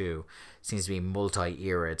Battlefront 2, seems to be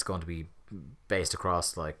multi-era. It's going to be based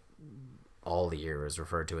across like all the eras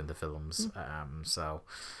referred to in the films. So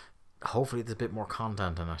hopefully there's a bit more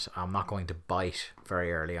content in it. I'm not going to bite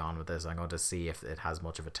very early on with this. I'm going to see if it has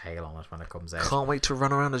much of a tail on it when it comes out. Can't wait to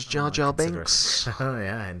run around as Jar Jar Binks.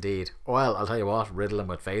 Yeah, indeed. Well, I'll tell you what, riddle him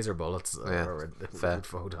with phaser bullets or fair. with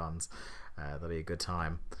photons. That'll be a good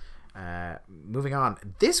time. Moving on.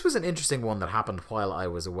 This was an interesting one that happened while I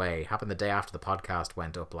was away. Happened the day after the podcast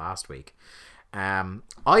went up last week.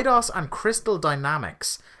 Eidos and Crystal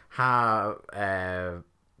Dynamics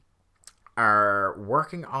are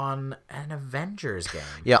working on an Avengers game.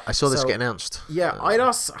 Yeah, I saw this get announced. Yeah,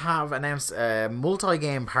 Eidos have announced a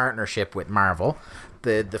multi-game partnership with Marvel.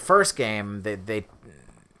 The first game, they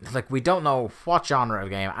like, we don't know what genre of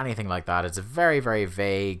game, anything like that. It's a very, very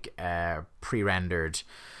vague pre-rendered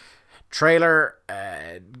trailer.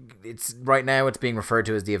 It's right now it's being referred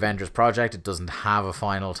to as the Avengers Project. It doesn't have a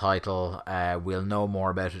final title. We'll know more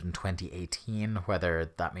about it in 2018,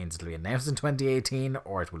 whether that means it'll be announced in 2018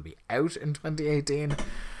 or it will be out in 2018.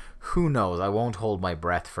 Who knows? I won't hold my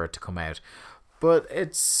breath for it to come out. But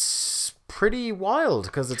it's pretty wild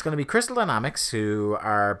because it's going to be Crystal Dynamics, who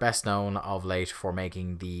are best known of late for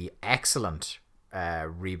making the excellent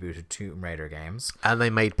rebooted Tomb Raider games. And they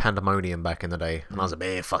made Pandemonium back in the day, and I was a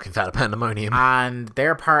big fucking fan of Pandemonium. And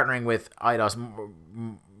they're partnering with Eidos.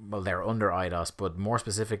 Well, they're under Eidos, but more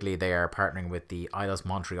specifically, they are partnering with the Eidos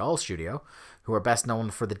Montreal studio, who are best known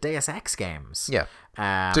for the Deus Ex games. Yeah.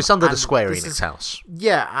 So it's under the Square this Enix house.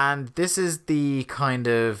 Yeah, and this is the kind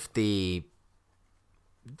of the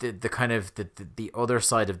other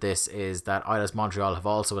side of this is that Eidos Montreal have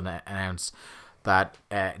also announced that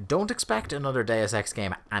don't expect another Deus Ex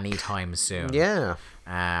game anytime soon. Yeah,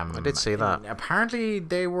 I did see that. Apparently,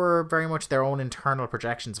 they were very much their own internal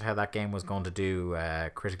projections of how that game was going to do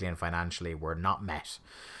critically and financially were not met.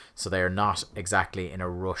 So they are not exactly in a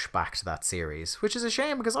rush back to that series, which is a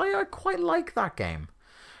shame because I quite like that game.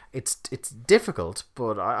 It's difficult,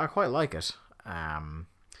 but I quite like it.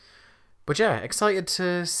 But yeah, excited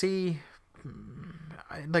to see,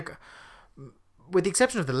 like, with the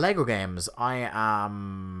exception of the Lego games,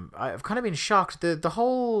 I've kind of been shocked. The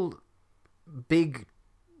whole big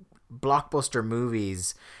blockbuster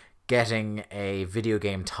movies getting a video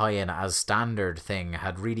game tie-in as standard thing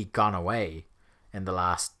had really gone away in the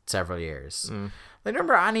last several years. I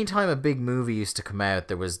remember any time a big movie used to come out,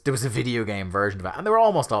 there was a video game version of it, and they were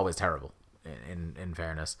almost always terrible, in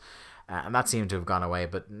fairness. And that seemed to have gone away,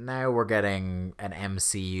 but now we're getting an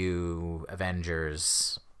MCU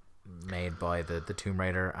Avengers made by the Tomb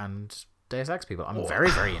Raider and Deus Ex people. I'm very,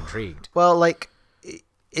 very intrigued. Well, like,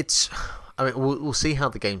 it's... I mean, we'll see how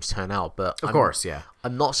the games turn out, but... Of course, yeah.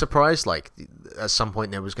 I'm not surprised, like, at some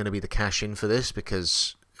point there was going to be the cash-in for this,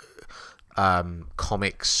 because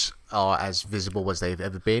comics are as visible as they've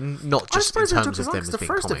ever been, not just in terms of them as being the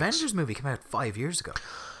first comics. Avengers movie came out 5 years ago.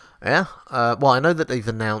 Yeah, well, I know that they've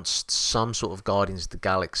announced some sort of Guardians of the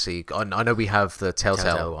Galaxy. I know we have the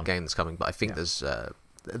Telltale game that's coming, but I think there's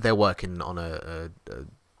they're working on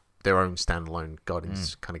their own standalone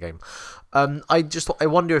Guardians kind of game. I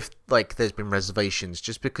wonder if, like, there's been reservations,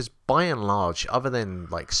 just because by and large, other than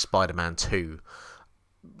like Spider-Man 2,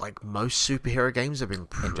 like most superhero games have been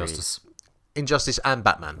pretty... Injustice and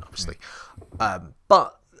Batman, obviously.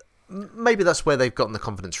 But maybe that's where they've gotten the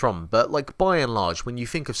confidence from. But like by and large, when you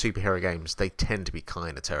think of superhero games, they tend to be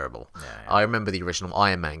kind of terrible. Yeah. I remember the original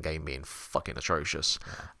Iron Man game being fucking atrocious.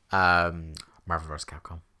 Yeah. Marvel vs.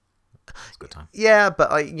 Capcom. It's a good time. Yeah, but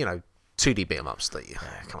 2D beat 'em ups.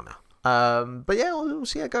 Come on now. But yeah, we'll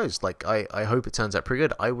see how it goes. Like, I hope it turns out pretty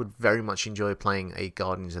good. I would very much enjoy playing a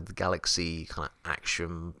Guardians of the Galaxy kind of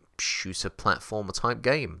action shooter platformer type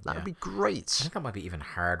game. That would be great. I think that might be even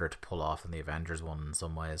harder to pull off than the Avengers one in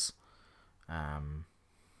some ways.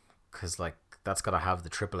 Because like that's got to have the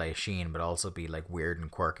AAA sheen, but also be like weird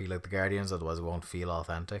and quirky like the Guardians. Otherwise, it won't feel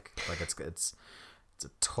authentic. Like it's a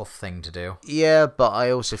tough thing to do. Yeah, but I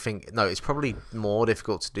also think it's probably more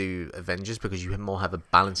difficult to do Avengers because you more have a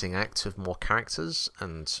balancing act of more characters,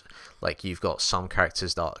 and like you've got some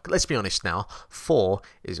characters that, let's be honest now, Thor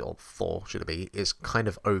is kind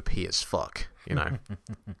of OP as fuck.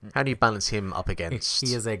 How do you balance him up against?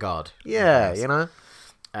 He is a god. Yeah,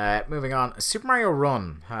 Moving on, Super Mario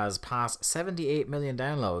Run has passed 78 million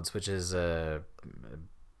downloads, which is a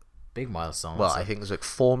big milestone. Well, I think there's like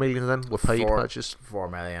 4 million of them were paid purchase. 4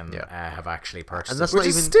 million have actually purchased, and that's which not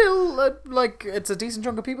is even... still like it's a decent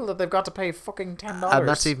chunk of people that they've got to pay fucking $10. And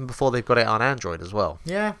that's even before they've got it on Android as well.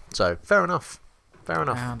 Yeah. So fair enough.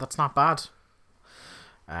 That's not bad.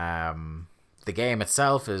 The game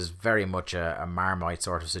itself is very much a Marmite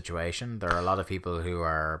sort of situation. There are a lot of people who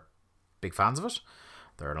are big fans of it.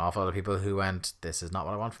 There are an awful lot of people who went, this is not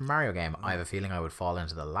what I want from a Mario game. I have a feeling I would fall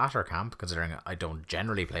into the latter camp, considering I don't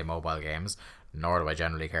generally play mobile games, nor do I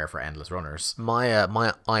generally care for endless runners. My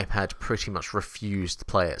my iPad pretty much refused to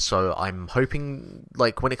play it, so I'm hoping,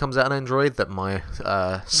 like, when it comes out on Android, that my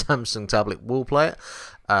Samsung tablet will play it.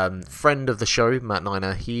 Friend of the show, Matt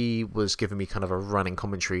Niner, he was giving me kind of a running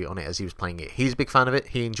commentary on it as he was playing it. He's a big fan of it.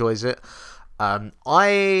 He enjoys it.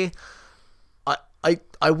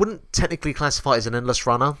 I wouldn't technically classify it as an endless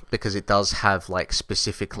runner because it does have like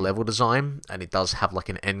specific level design and it does have like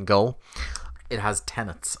an end goal. It has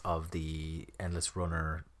tenets of the endless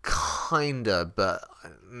runner. Kinda, but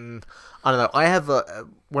I don't know.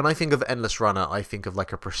 When I think of endless runner, I think of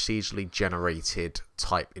like a procedurally generated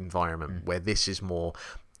type environment where this is more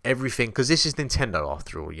everything, because this is Nintendo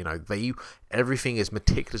after all. Everything is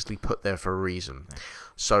meticulously put there for a reason.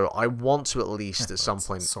 So I want to at least at some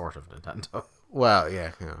point sort of Nintendo. Well,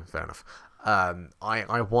 yeah, fair enough.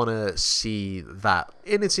 I want to see that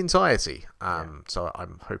in its entirety. So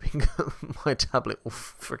I'm hoping my tablet will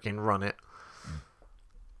freaking run it.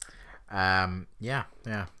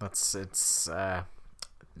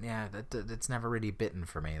 It's never really bitten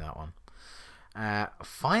for me, that one.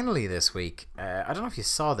 Finally this week, I don't know if you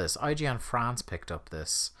saw this, IGN France picked up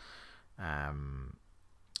this.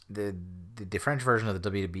 The French version of the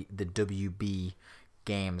WB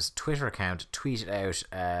Games Twitter account tweeted out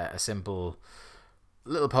a simple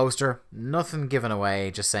little poster, nothing given away,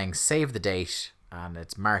 just saying save the date, and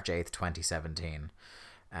it's March 8th 2017.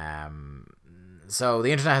 So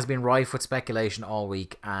the internet has been rife with speculation all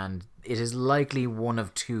week, and it is likely one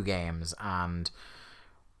of two games, and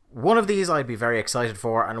one of these I'd be very excited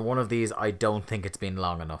for, and one of these I don't think it's been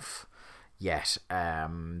long enough yet.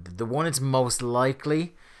 The one it's most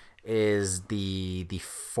likely is the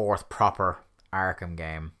fourth proper Arkham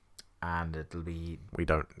game, and it'll be... We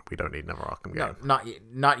don't need another Arkham game. No,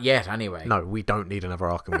 not yet anyway. No, we don't need another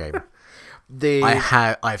Arkham game.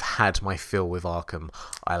 I've had my fill with Arkham.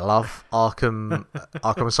 I love Arkham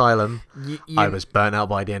Asylum. I was burnt out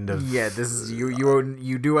by the end of... Yeah, this is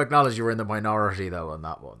you do acknowledge you were in the minority though on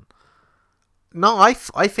that one. No, I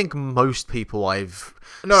think most people I've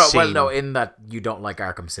seen... in that you don't like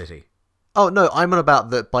Arkham City. Oh no, I'm on about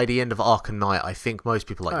that. By the end of Arkham Knight, I think most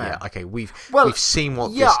people are like, okay, we've seen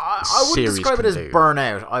what this I wouldn't series describe it as can do.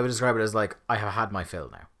 burnout. I would describe it as like I have had my fill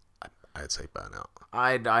now. I'd say burnout.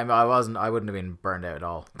 I wouldn't have been burned out at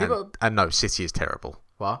all. And no, City is terrible.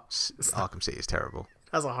 What? Arkham City is terrible.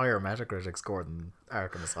 It has a higher Metacritic score than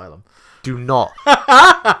Arkham Asylum. Do not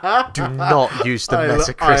use the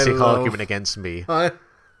Metacritic argument against me. I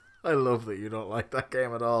love that you don't like that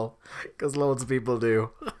game at all, because loads of people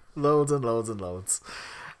do. Loads and loads and loads.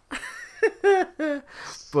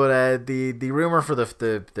 But the rumor for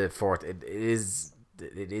the fourth, it is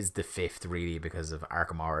the fifth really, because of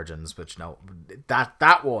Arkham Origins, which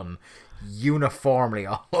that one uniformly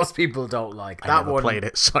almost people don't like. I never played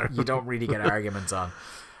it, so you don't really get arguments on.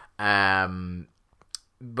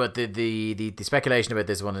 But the speculation about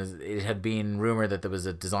this one is it had been rumored that there was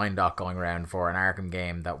a design doc going around for an Arkham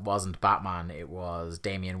game that wasn't Batman. It was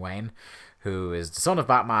Damian Wayne, who is the son of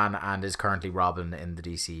Batman and is currently Robin in the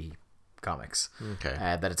DC comics. Okay.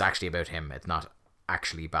 That it's actually about him. It's not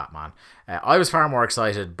actually Batman. I was far more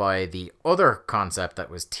excited by the other concept that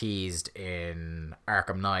was teased in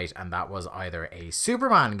Arkham Knight, and that was either a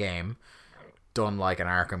Superman game done like an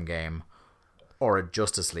Arkham game or a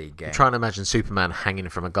Justice League game. I'm trying to imagine Superman hanging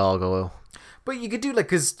from a gargoyle. But you could do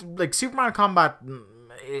because Superman combat,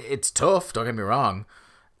 it's tough, don't get me wrong,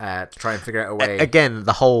 to try and figure out a way. Again,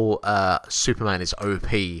 the whole Superman is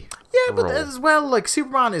OP. Yeah, but as well, like,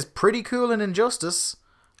 Superman is pretty cool in Injustice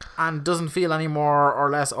and doesn't feel any more or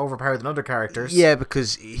less overpowered than other characters. Yeah,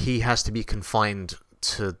 because he has to be confined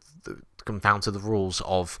to the rules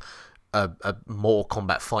of a Mortal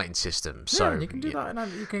Kombat fighting system. So you can do that,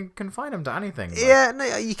 and you can confine him to anything. Yeah,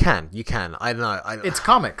 no, you can. I don't know. It's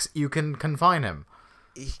comics. You can confine him.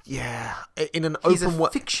 Yeah, in an He's open a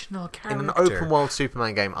fictional character. in an open world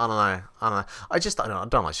Superman game. I don't know. I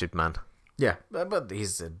don't like Superman. Yeah, but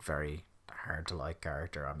he's a very hard to like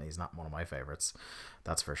character. I mean, he's not one of my favorites.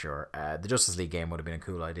 That's for sure. The Justice League game would have been a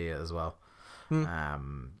cool idea as well.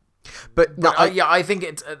 But no, I think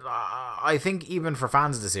it's. I think even for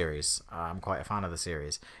fans of the series, I'm quite a fan of the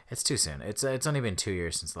series. It's too soon. It's only been 2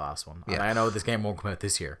 years since the last one. Yeah. And I know this game won't come out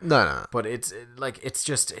this year. No. But it's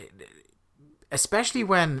just, especially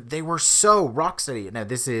when they were so Rocksteady. Now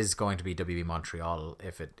this is going to be WB Montreal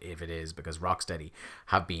if it is, because Rocksteady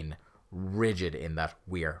have been rigid in that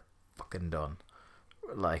we're fucking done.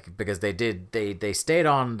 Like, because they stayed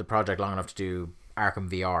on the project long enough to do Arkham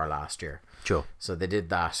VR last year. Sure. So they did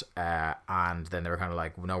that, and then they were kind of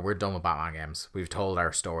like, no, we're done with Batman games. We've told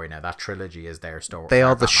our story now. That trilogy is their story. They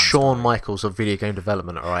are the Batman Shawn story. Michaels of video game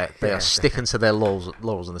development, all right? They are sticking to their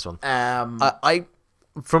laurels on this one. I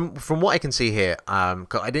from what I can see here,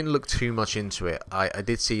 'cause I didn't look too much into it. I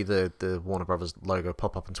did see the Warner Brothers logo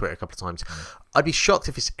pop up on Twitter a couple of times. I'd be shocked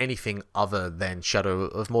if it's anything other than Shadow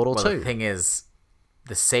of Mordor 2. The thing is,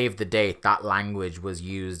 the save the date, that language was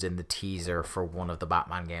used in the teaser for one of the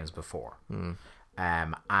Batman games before.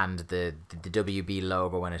 And the WB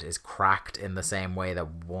logo in it is cracked in the same way that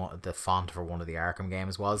the font for one of the Arkham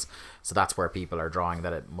games was. So that's where people are drawing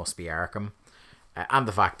that it must be Arkham. And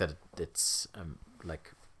the fact that it's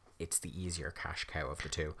it's the easier cash cow of the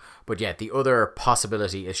two. But yeah, the other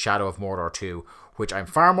possibility is Shadow of Mordor 2, which I'm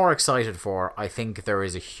far more excited for. I think there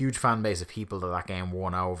is a huge fan base of people that game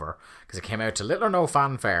won over, because it came out to little or no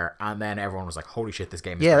fanfare, and then everyone was like, holy shit, this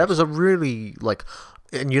game is Yeah, great. that was a really,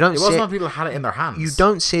 and you don't It see wasn't it, when people had it in their hands. you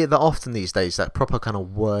don't see it that often these days, that proper kind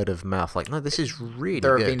of word of mouth, no, this is really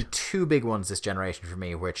There good. have been two big ones this generation for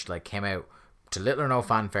me, which came out to little or no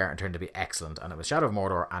fanfare and turned to be excellent, and it was Shadow of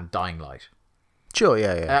Mordor and Dying Light. Sure,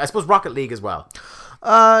 yeah. I suppose Rocket League as well.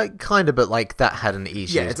 Kind of, but that had an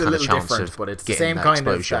easier Yeah, it's a kind of little chance different, of but it's the getting same that kind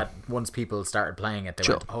exposure. of that once people started playing it, they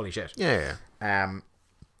Sure. went, holy shit. Yeah.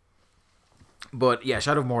 But yeah,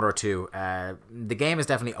 Shadow of Mordor 2, the game is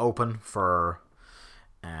definitely open for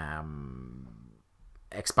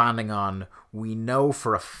expanding on. We know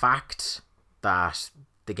for a fact that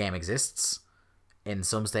the game exists in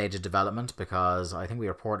some stage of development, because I think we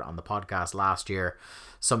reported on the podcast last year,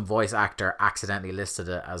 some voice actor accidentally listed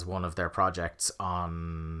it as one of their projects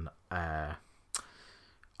on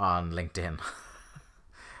LinkedIn.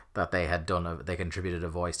 That they had done, they contributed a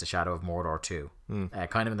voice to Shadow of Mordor 2.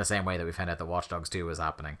 Kind of in the same way that we found out that Watch Dogs 2 was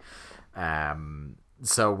happening.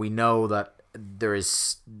 So we know that the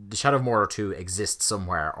Shadow of Mordor 2 exists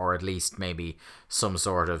somewhere, or at least maybe some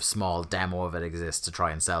sort of small demo of it exists to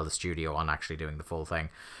try and sell the studio on actually doing the full thing.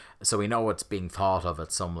 So we know it's being thought of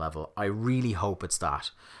at some level. I really hope it's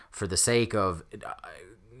that. For the sake of,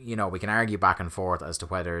 we can argue back and forth as to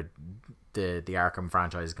whether the Arkham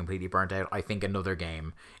franchise is completely burnt out. I think another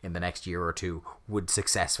game in the next year or two would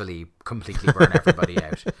successfully completely burn everybody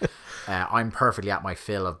out. I'm perfectly at my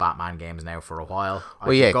fill of Batman games now for a while. I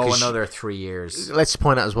could go another 3 years. Let's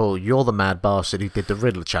point out as well, you're the mad bastard who did the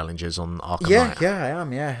Riddler challenges on Arkham Knight. Yeah, I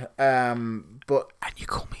am, yeah. And you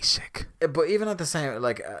call me sick. But even at the same,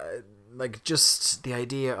 just the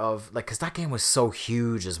idea of, because that game was so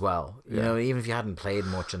huge as well. You know, even if you hadn't played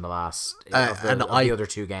much in the last, of the other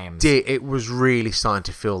two games. It was really starting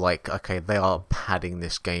to feel like, okay, they are padding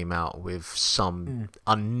this game out with some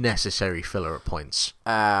unnecessary filler at points.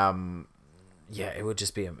 Yeah, it would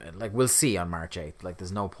just be, we'll see on March 8th.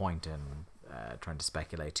 There's no point in trying to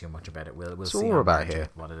speculate too much about it. We'll see all on about March here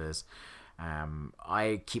 8th what it is.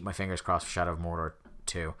 I keep my fingers crossed for Shadow of Mordor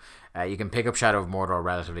 2. You can pick up Shadow of Mordor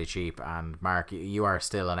relatively cheap, and Mark, you are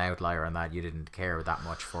still an outlier in that you didn't care that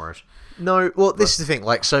much for it. No, well, this is the thing.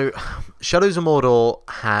 So Shadows of Mordor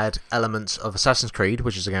had elements of Assassin's Creed,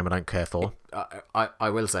 which is a game I don't care for. I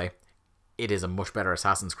will say, it is a much better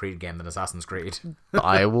Assassin's Creed game than Assassin's Creed.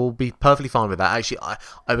 I will be perfectly fine with that. Actually,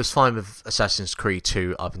 I was fine with Assassin's Creed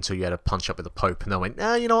 2 up until you had a punch up with the Pope, and I went,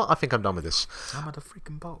 you know what? I think I'm done with this. I'm at the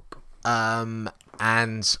freaking Pope.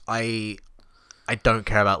 And I don't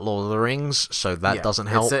care about Lord of the Rings, so that doesn't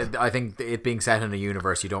help. I think it being set in a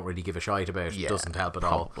universe you don't really give a shite about doesn't help at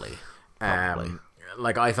all. Probably.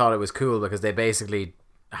 Like, I thought it was cool because they basically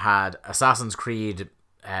had Assassin's Creed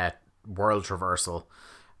world traversal,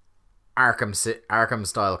 Arkham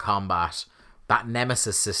style combat, that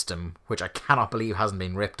Nemesis system, which I cannot believe hasn't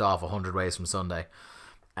been ripped off 100 Ways from Sunday,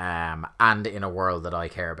 and in a world that I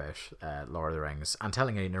care about, Lord of the Rings, and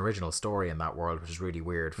telling an original story in that world, which is really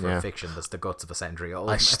weird for a fiction that's the guts of a century old.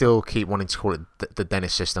 I still keep wanting to call it the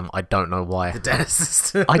Dennis system. I don't know why. The Dennis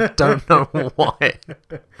system. I don't know why.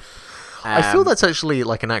 I feel that's actually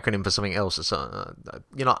like an acronym for something else. It's, I'm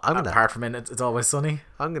gonna. Apart from it's always sunny.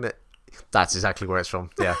 That's exactly where it's from.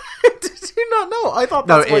 Yeah. Did you not know? I thought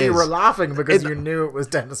that's why you were laughing because you knew it was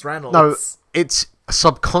Dennis Reynolds. No, it's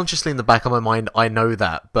subconsciously in the back of my mind. I know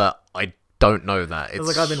that, but I don't know that. It's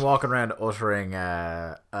like I've been walking around uttering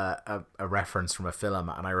a reference from a film,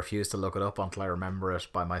 and I refuse to look it up until I remember it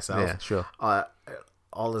by myself. Yeah, sure.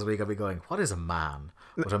 All this week I'll be going, what is a man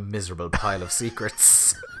with a miserable pile of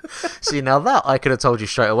secrets? See, now that I could have told you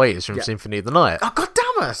straight away is from Symphony of the Night. Oh, God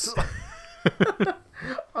damn it!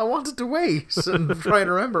 I wanted to wait and try and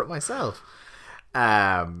remember it myself.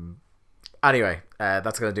 Anyway,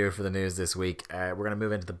 that's going to do it for the news this week. We're going to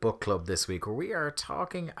move into the book club this week, where we are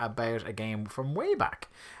talking about a game from way back,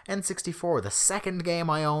 N64, the second game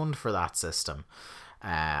I owned for that system,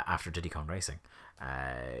 after Diddy Kong Racing.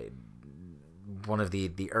 One of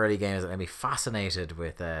the early games that made me fascinated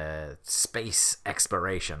with space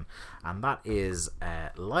exploration, and that is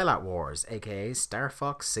Lylat Wars, aka Star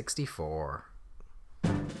Fox 64.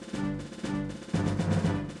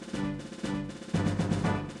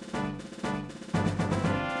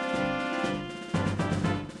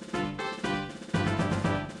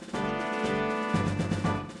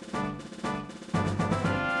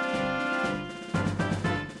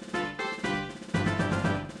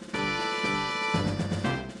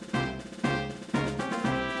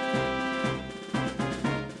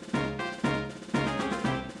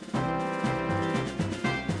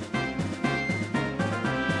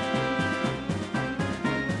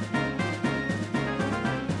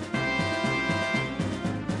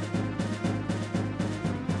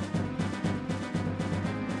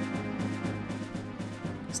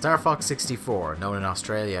 Star Fox 64, known in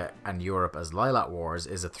Australia and Europe as Lylat Wars,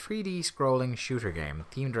 is a 3D scrolling shooter game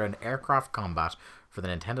themed around aircraft combat for the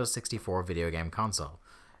Nintendo 64 video game console.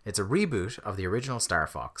 It's a reboot of the original Star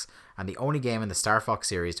Fox, and the only game in the Star Fox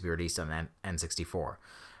series to be released on N64.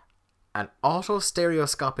 An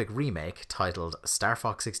auto-stereoscopic remake titled Star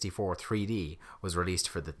Fox 64 3D was released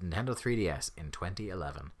for the Nintendo 3DS in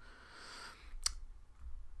 2011.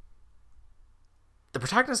 The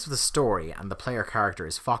protagonist of the story and the player character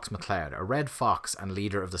is Fox McCloud, a red fox and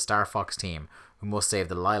leader of the Star Fox team who must save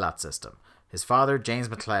the Lylat system. His father, James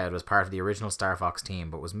McCloud, was part of the original Star Fox team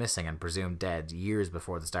but was missing and presumed dead years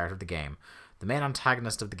before the start of the game. The main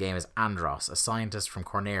antagonist of the game is Andros, a scientist from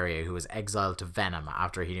Corneria who was exiled to Venom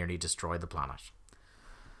after he nearly destroyed the planet.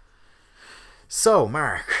 So,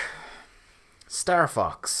 Mark, Star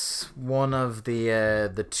Fox, one of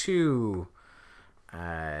the two...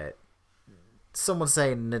 some would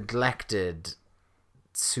say neglected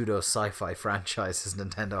pseudo sci-fi franchises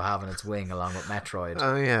Nintendo have in its wing, along with Metroid.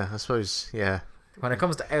 Oh yeah, I suppose, yeah. When it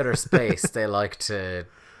comes to outer space, they like to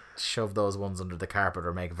shove those ones under the carpet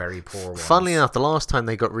or make very poor ones. Funnily enough, the last time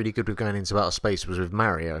they got really good with going into outer space was with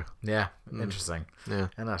Mario. Yeah, interesting. Yeah.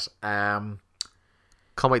 Isn't it?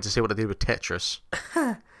 Can't wait to see what they do with Tetris.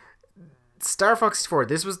 Star Fox 64,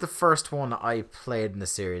 this was the first one I played in the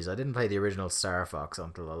series. I didn't play the original Star Fox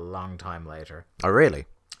until a long time later. Oh, really?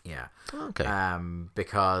 Yeah. Okay.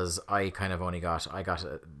 Because I kind of only got... I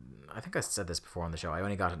think I said this before on the show. I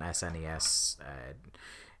only got an SNES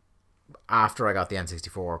after I got the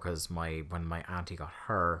N64, because when my auntie got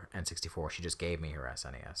her N64, she just gave me her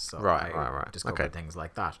SNES. So I discovered things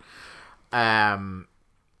like that.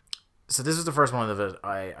 So this was the first one of it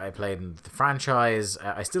I played in the franchise.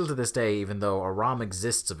 I still, to this day, even though a ROM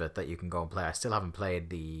exists of it that you can go and play, I still haven't played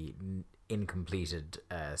the incompleted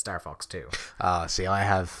Star Fox 2. See, I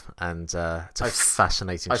have, and it's a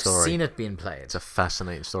fascinating story. I've seen it being played. It's a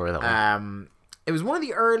fascinating story, that one. It was one of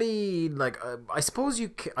the early, I suppose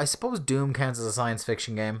Doom counts as a science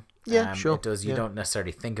fiction game. Yeah, sure. It does. You don't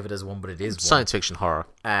necessarily think of it as one, but it is one. Science fiction horror.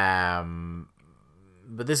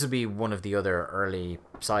 But this would be one of the other early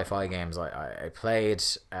sci-fi games I played.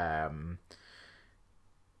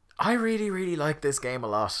 I really like this game a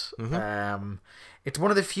lot. It's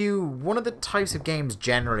one of the types of games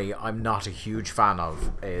generally I'm not a huge fan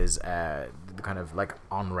of is the kind of like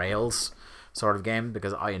on rails sort of game,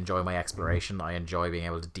 because I enjoy my exploration. I enjoy being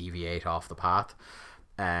able to deviate off the path.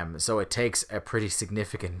 So it takes a pretty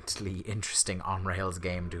significantly interesting on rails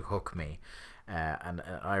game to hook me. And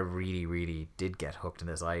I really did get hooked in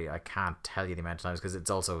this. I can't tell you the amount of times, because it's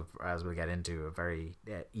also, as we'll get into, a very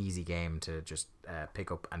easy game to just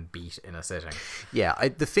pick up and beat in a sitting. Yeah,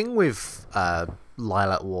 the thing with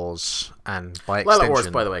Lylat Wars, and by extension... Lylat Wars,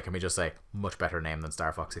 by the way, can we just say, much better name than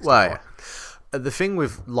Star Fox 64. Well, yeah. The thing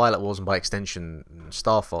with Lylat Wars, and by extension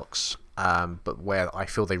Star Fox, but where I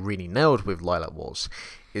feel they really nailed with Lylat Wars,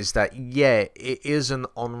 is that, yeah, it is an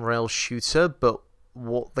on-rail shooter, but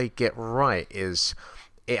what they get right is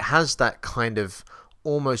it has that kind of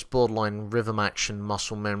almost borderline rhythm action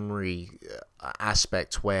muscle memory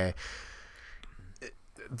aspect, where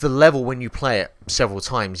the level, when you play it several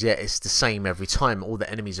times, yeah, it's the same every time. All the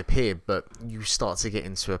enemies appear, but you start to get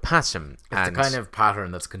into a pattern. It's the kind of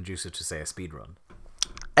pattern that's conducive to, say, a speedrun.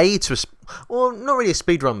 Well, not really a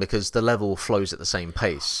speedrun, because the level flows at the same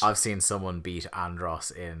pace. I've seen someone beat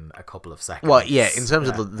Andros in a couple of seconds. Well, yeah, in terms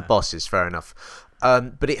of the bosses, fair enough.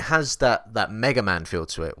 But it has that Mega Man feel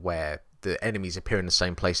to it, where the enemies appear in the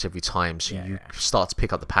same place every time, so you start to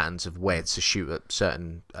pick up the patterns of where to shoot at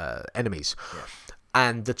certain enemies. Yeah.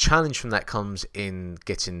 And the challenge from that comes in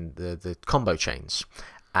getting the combo chains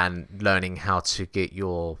and learning how to get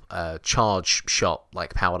your charge shot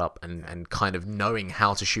like powered up, and kind of knowing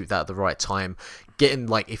how to shoot that at the right time. Getting,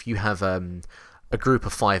 like, if you have a group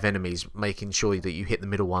of 5 enemies, making sure that you hit the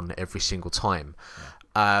middle one every single time.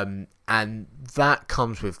 And that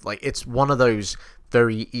comes with, like, it's one of those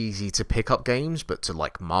very easy to pick up games, but to,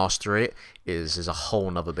 like, master it is a whole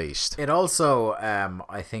nother beast. It also,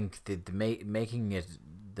 I think, making it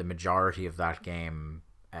the majority of that game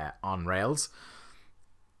on rails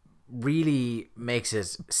really makes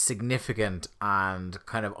it significant and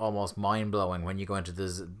kind of almost mind-blowing when you go into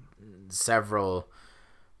these several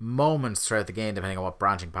moments throughout the game, depending on what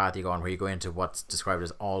branching path you go on, where you go into what's described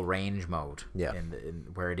as all range mode,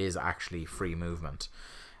 where it is actually free movement.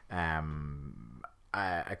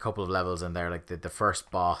 A couple of levels in there, like the first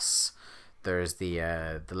boss, there's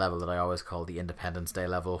the level that I always call the Independence Day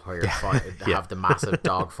level, where you have the massive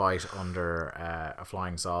dogfight under a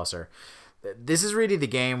flying saucer. This is really the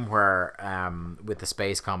game where, with the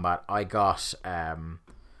space combat, I got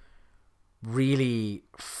really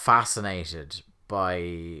fascinated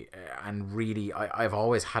by, and really, I've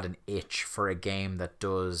always had an itch for a game that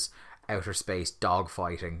does outer space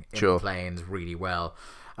dogfighting in the planes really well.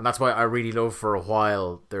 And that's why I really love, for a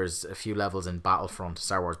while, there's a few levels in Battlefront,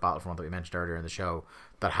 Star Wars Battlefront, that we mentioned earlier in the show,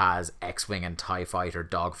 that has X-Wing and TIE Fighter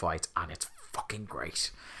dogfights, and it's fucking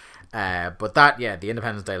great. But that, the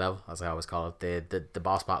Independence Day level, as I always call it, the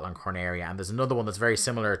boss battle on Corneria, and there's another one that's very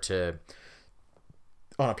similar to,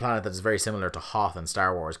 on a planet that is very similar to Hoth and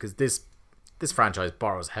Star Wars, because this franchise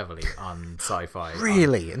borrows heavily on sci-fi.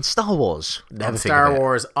 Really? In Star Wars? Never think Star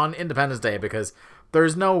Wars on Independence Day, because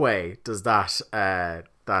there's no way does that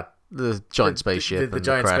the giant spaceship the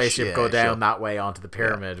giant spaceship go down that way onto the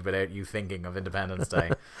pyramid without you thinking of Independence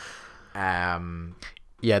Day.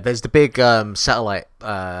 There's the big satellite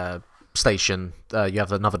station. You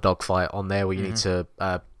have another dogfight on there where you need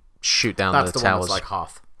to shoot down the towers. One that's like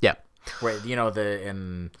Hoth. Yeah. Where, you know,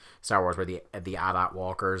 in Star Wars, where the AT-AT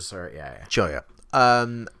walkers are, Sure, yeah.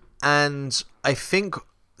 And I think,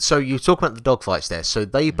 so you talk about the dogfights there. So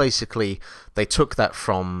they basically, they took that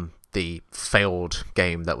from the failed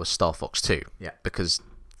game that was Star Fox 2. Yeah. Because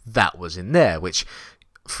that was in there, which,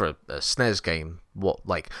 for a SNES game,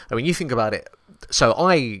 you think about it. So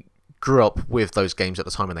I grew up with those games at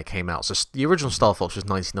the time when they came out. So the original Star Fox was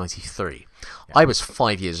 1993. Yeah. I was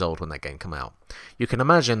 5 years old when that game came out. You can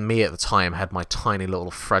imagine me at the time had my tiny little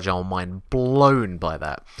fragile mind blown by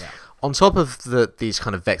that. Yeah. On top of these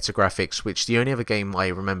kind of vector graphics, which the only other game I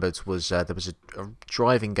remembered was there was a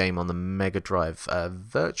driving game on the Mega Drive,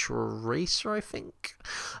 Virtual Racer, I think,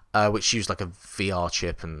 which used like a VR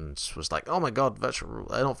chip and was like, oh my god,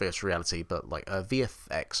 not virtual reality, but like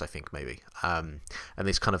VFX, I think maybe, and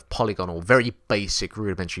these kind of polygonal, very basic,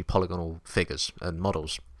 rudimentary polygonal figures and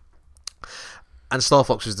models. And Star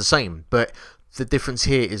Fox was the same, but the difference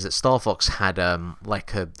here is that Star Fox had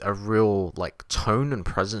like a real like tone and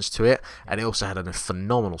presence to it, and it also had a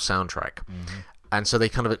phenomenal soundtrack. Mm-hmm. And so they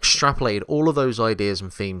kind of extrapolated all of those ideas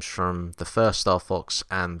and themes from the first Star Fox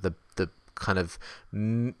and the kind of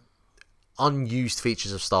unused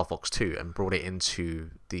features of Star Fox 2 and brought it into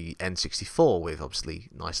the N64 with obviously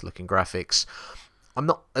nice looking graphics. I'm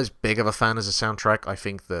not as big of a fan as a soundtrack. I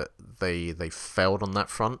think that they failed on that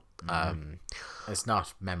front. It's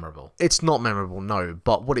not memorable. It's not memorable, no.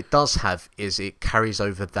 But what it does have is it carries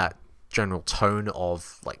over that general tone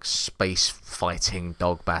of like space fighting,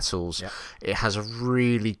 dog battles. Yep. It has a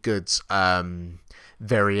really good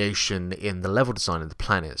variation in the level design of the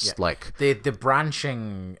planets. Yeah. Like the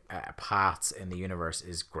branching paths in the universe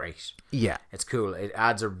is great. yeah. It's cool. It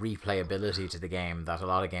adds a replayability to the game that a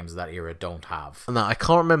lot of games of that era don't have. Now, I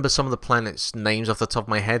can't remember some of the planets' names off the top of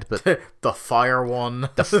my head, but The fire one.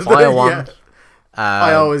 the fire one. Yeah.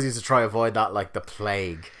 I always used to try avoid that like the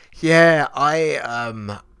plague. Yeah,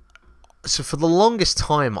 so for the longest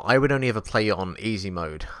time, I would only ever play it on easy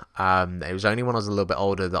mode. It was only when I was a little bit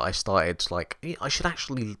older that I started, like, I should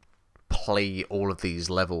actually play all of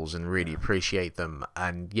these levels and really appreciate them.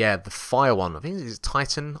 And yeah, the fire one, I think it's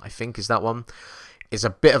Titan, I think is that one, is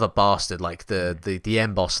a bit of a bastard. Like, the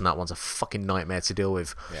end boss in that one's a fucking nightmare to deal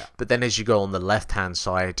with. Yeah. But then as you go on the left-hand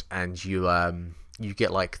side and you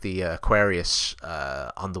get like the Aquarius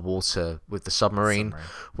underwater with the submarine,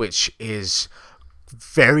 which is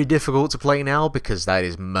very difficult to play now because that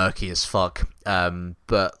is murky as fuck.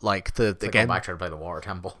 But like the It's like again, going back trying to play the water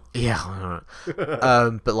temple. yeah.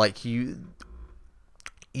 But like you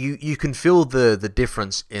can feel the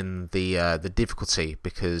difference in the difficulty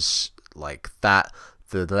because like that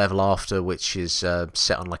the level after, which is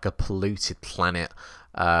set on like a polluted planet.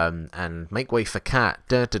 And make way for cat.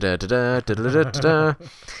 Da, da, da, da, da, da, da, da,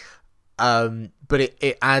 da. But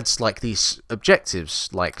it adds like these objectives,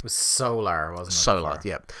 like It was Solar, wasn't it? solar, before?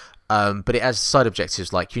 yeah. But it has side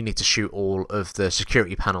objectives like you need to shoot all of the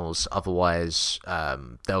security panels, otherwise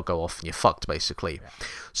they'll go off and you're fucked, basically. Yeah.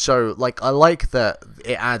 So like I like that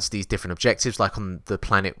it adds these different objectives. Like on the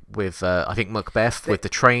planet with I think Macbeth with the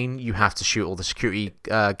train, you have to shoot all the security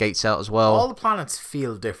gates out as well. All the planets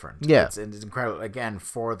feel different. Yeah. It's incredible. Again,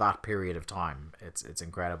 for that period of time, it's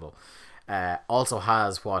incredible. Also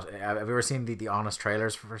has what have you ever seen the honest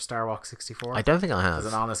trailers for Star Wars 64? I don't think I have.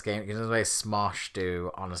 There's an honest game. You know the way Smosh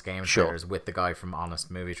do honest game Sure. trailers with the guy from Honest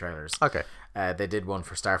Movie Trailers. Okay. They did one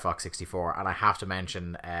for Star Fox 64, and I have to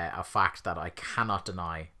mention a fact that I cannot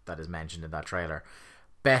deny that is mentioned in that trailer.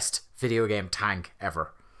 Best video game tank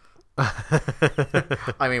ever.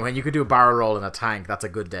 I mean, when you could do a barrel roll in a tank, that's a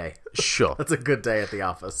good day. Sure. That's a good day at the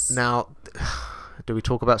office. Now, do we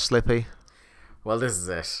talk about Slippy? Well, this is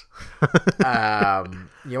it.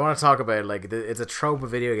 You want to talk about, like, it's a trope of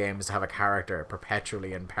video games to have a character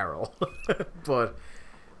perpetually in peril. But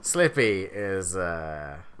Slippy is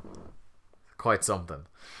quite something.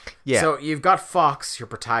 Yeah. So you've got Fox, your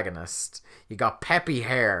protagonist. You got Peppy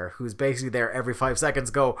Hare, who's basically there every 5 seconds.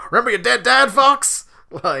 Go, remember your dead dad, Fox?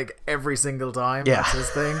 Like every single time. Yeah. That's his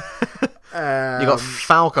thing. You got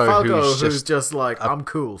Falco who's just like, I'm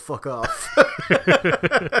cool, fuck off.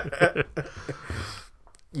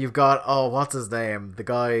 You've got, what's his name? The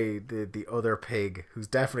guy, the other pig, who's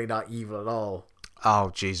definitely not evil at all. Oh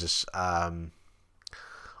Jesus. I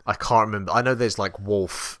can't remember. I know there's like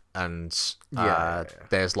Wolf and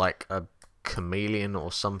there's like a chameleon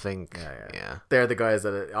or something. Yeah. They're the guys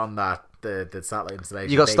that are on that the satellite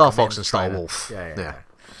installation. You got They Star come Fox in and Star trying to- Wolf.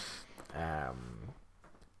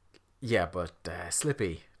 Yeah, but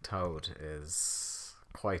Slippy Toad is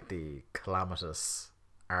quite the calamitous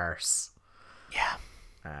arse. Yeah.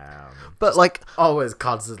 But like, Always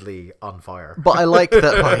constantly on fire. but I like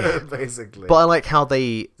that. Like, basically. but I like how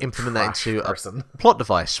they implement that Trash into person. a plot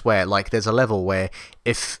device where like there's a level where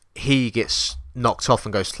if he gets knocked off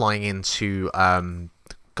and goes flying into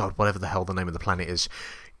God, whatever the hell the name of the planet is,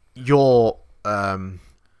 your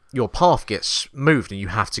path gets moved and you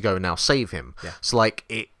have to go and now save him. Yeah. So like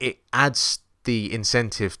it adds the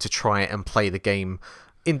incentive to try and play the game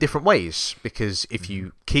in different ways, because if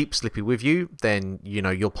you keep Slippy with you, then you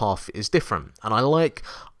know your path is different. And I like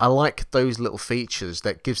those little features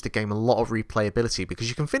that gives the game a lot of replayability, because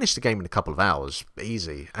you can finish the game in a couple of hours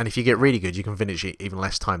easy, and if you get really good you can finish it even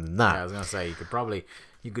less time than that. Yeah, I was gonna say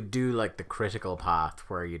you could do like the critical path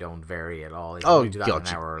where you don't vary at all. You Oh, can do that in an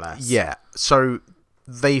gotcha. hour or less. Yeah, so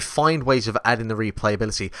they find ways of adding the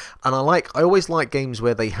replayability, and I always like games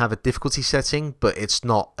where they have a difficulty setting, but it's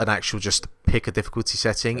not an actual just pick a difficulty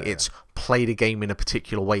setting. Yeah. It's play the game in a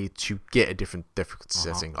particular way to get a different difficulty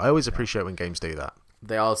setting. I always appreciate when games do that.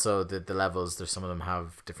 They also the levels. There's some of them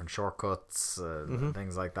have different shortcuts, and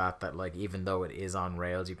things like that. That like even though it is on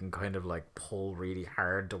rails, you can kind of like pull really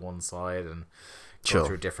hard to one side and go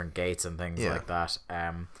through different gates and things like that.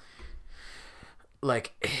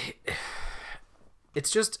 It's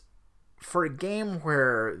just, for a game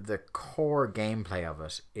where the core gameplay of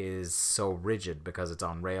it is so rigid because it's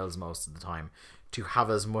on rails most of the time, to have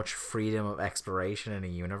as much freedom of exploration in a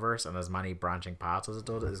universe and as many branching paths as it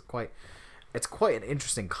does is quite an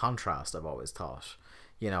interesting contrast, I've always thought.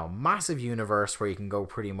 Massive universe where you can go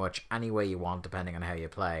pretty much any way you want depending on how you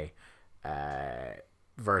play,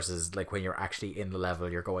 versus like when you're actually in the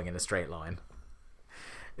level, you're going in a straight line,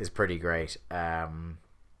 is pretty great. The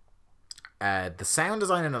sound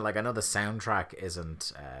design in it, like, I know the soundtrack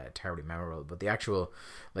isn't terribly memorable, but the actual,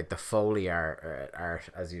 like, the Foley art,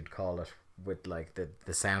 as you'd call it, with like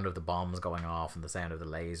the sound of the bombs going off and the sound of the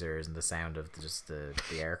lasers and the sound of just the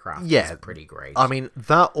aircraft, is pretty great. I mean,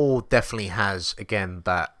 that all definitely has, again,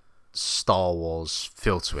 that Star Wars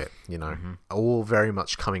feel to it, all very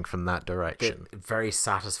much coming from that direction. The very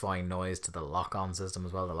satisfying noise to the lock-on system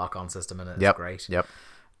as well. The lock-on system in it is great. Yep.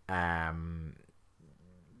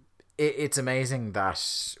 It's amazing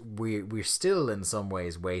that we're still in some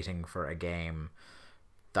ways waiting for a game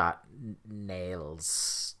that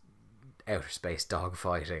nails outer space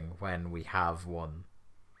dogfighting when we have one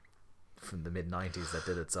from the mid-90s that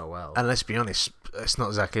did it so well. And let's be honest, it's not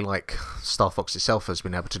exactly like Star Fox itself has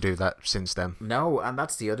been able to do that since then. No, and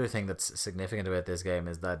that's the other thing that's significant about this game,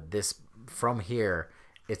 is that from here,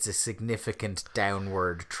 it's a significant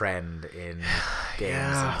downward trend in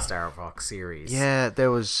games in the Star Fox series. Yeah,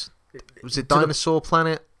 there was it Dinosaur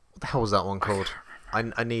Planet? What the hell was that one called?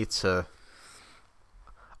 I need to...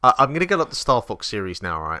 I'm going to get up the Star Fox series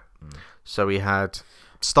now, right? So we had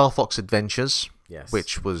Star Fox Adventures,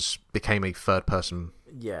 which became a third-person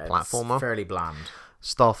platformer. It's fairly bland.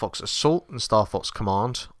 Star Fox Assault and Star Fox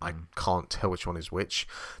Command. I can't tell which one is which.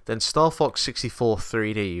 Then Star Fox 64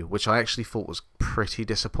 3D, which I actually thought was pretty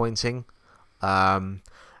disappointing. And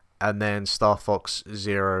then Star Fox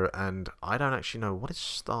Zero, and I don't actually know, what is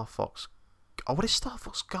Star Fox... Oh, what is Star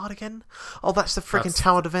Fox Guard again? Oh, that's the freaking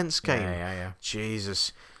Tower Defense game. Yeah.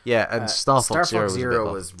 Jesus. Yeah, and Star Fox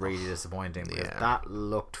Zero was really disappointing, because that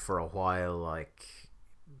looked for a while like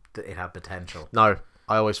it had potential. No,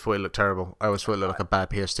 I always thought it looked terrible. I always thought it looked like a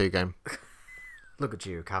bad PS2 game. Look at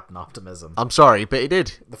you, Captain Optimism. I'm sorry, but it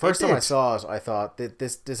did. The first time I saw it, I thought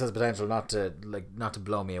this has potential not to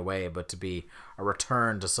blow me away, but to be a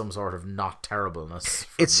return to some sort of not terribleness.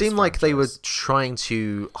 It seemed like they were trying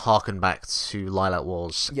to harken back to Lylat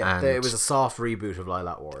Wars. Yeah, it was a soft reboot of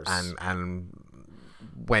Lylat Wars. And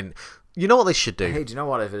when... You know what they should do? Hey, do you know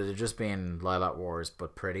what? If it had just been Lylat Wars,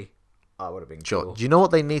 but pretty, that would have been cool. Do you know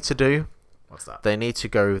what they need to do? What's that? They need to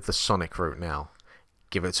go the Sonic route now.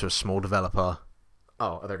 Give it to a small developer.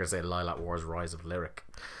 Oh, they're going to say Lylat Wars Rise of Lyric.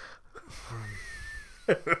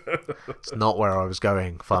 It's not where I was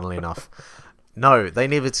going, funnily enough. No, they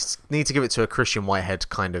need to give it to a Christian Whitehead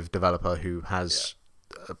kind of developer who has...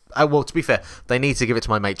 well, to be fair, they need to give it to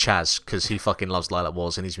my mate Chaz, because he fucking loves Lylat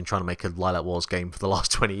Wars, and he's been trying to make a Lylat Wars game for the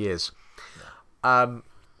last 20 years.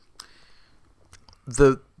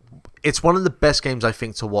 It's one of the best games, I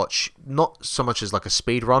think, to watch, not so much as like a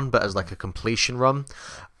speed run, but as like a completion run,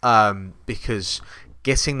 because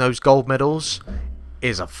getting those gold medals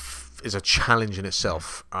is a challenge in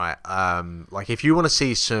itself. Right? Like, if you want to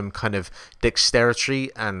see some kind of dexterity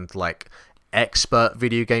and like expert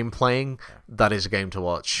video game playing, that is a game to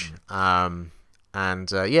watch.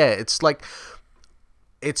 It's like,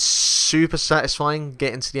 it's super satisfying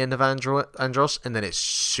getting to the end of Andros, and then it's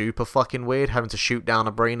super fucking weird having to shoot down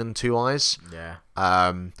a brain and two eyes. Yeah.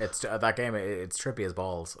 It's that game. It's trippy as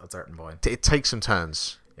balls at a certain point. It takes some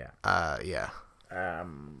turns. Yeah.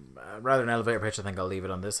 Rather than elevator pitch, I think I'll leave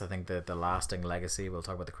it on this. I think that the lasting legacy, we'll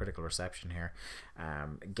talk about the critical reception here.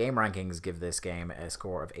 Game rankings give this game a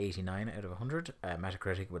score of 89 out of 100.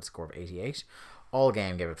 Metacritic with a score of 88. All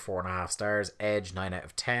Game gave it 4.5 stars. Edge 9 out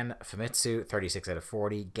of 10. Famitsu 36 out of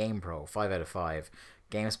 40. GamePro 5 out of 5.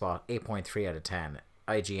 GameSpot 8.3 out of 10.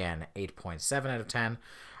 IGN 8.7 out of 10.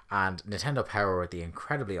 And Nintendo Power with the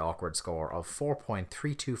incredibly awkward score of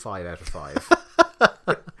 4.325 out of 5.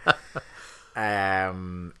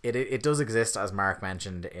 It does exist, as Mark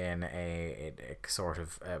mentioned, in a sort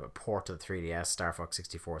of a port to the 3DS, Star Fox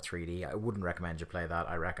 64 3D. I wouldn't recommend you play that.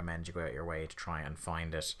 I recommend you go out your way to try and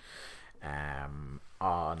find it.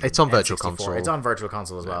 It's on Virtual N64. Console. It's on Virtual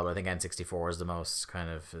Console as well, but I think N64 is the most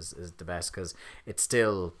is the best, because it's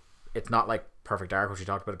not like Perfect Dark, which we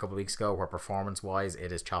talked about a couple of weeks ago, where performance wise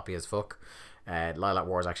it is choppy as fuck. Lylat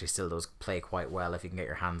Wars actually still does play quite well if you can get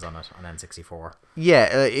your hands on it on N64. Yeah,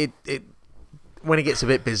 it when it gets a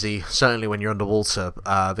bit busy, certainly when you're underwater,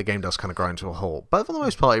 the game does kind of grind to a halt. But for the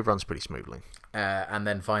most part, it runs pretty smoothly. And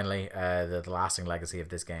then finally, the lasting legacy of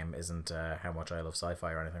this game isn't how much I love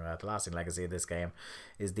sci-fi or anything like that. The lasting legacy of this game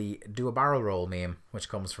is the do a barrel roll meme, which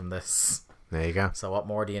comes from this. There you go. So what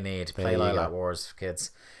more do you need? Play Lylat Wars, kids.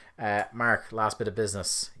 Mark, last bit of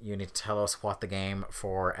business. You need to tell us what the game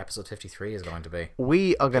for episode 53 is going to be.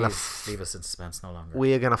 We are going Please leave us in suspense no longer.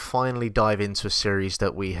 We are going to finally dive into a series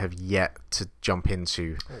that we have yet to jump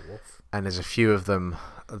into. Oh, woof. And there's a few of them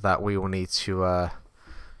that we will need to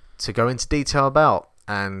go into detail about.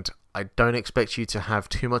 And I don't expect you to have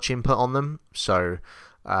too much input on them. So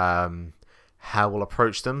how we'll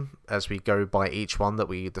approach them as we go by each one that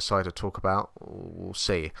we decide to talk about, we'll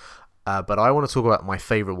see. But I want to talk about my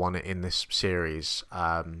favourite one in this series.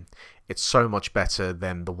 It's so much better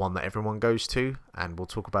than the one that everyone goes to, and we'll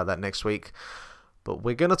talk about that next week. But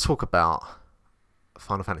we're going to talk about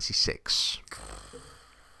Final Fantasy VI.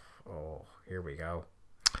 Oh, here we go.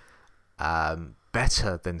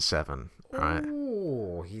 Better than 7, right?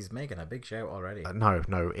 Oh, he's making a big shout already.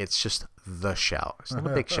 No, it's just the shout. It's not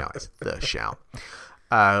a big shout, it's the shout.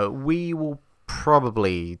 We will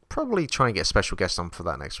probably try and get a special guest on for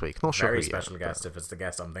that next week. Not sure. Very special guest if it's the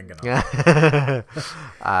guest I'm thinking of. Yeah.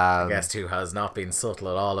 A guest who has not been subtle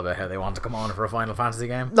at all about how they want to come on for a Final Fantasy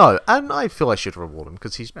game. No, and I feel I should reward him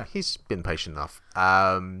because he's been patient enough.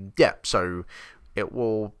 So it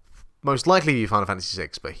will most likely be Final Fantasy VI,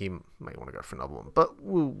 but he may want to go for another one. But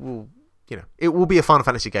we'll it will be a Final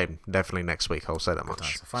Fantasy game definitely next week. I'll say that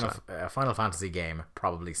much. Final Fantasy game,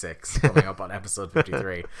 probably 6, coming up on episode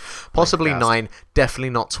 53. Possibly 9, definitely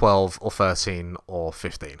not 12 or 13 or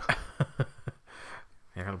 15.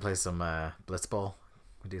 You're going to play some Blitzball?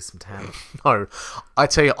 We do some 10. No, I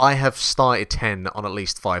tell you, I have started 10 on at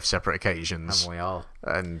least 5 separate occasions. Haven't we all?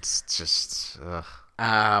 And just...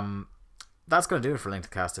 That's going to do it for Link to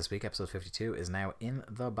the Cast this week. Episode 52 is now in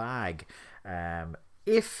the bag.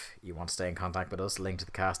 If you want to stay in contact with us,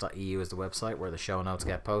 linktothecast.eu is the website where the show notes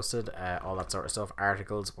get posted, all that sort of stuff,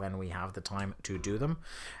 articles when we have the time to do them.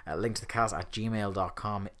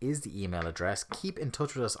 Linktothecast@gmail.com is the email address. Keep in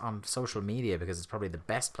touch with us on social media because it's probably the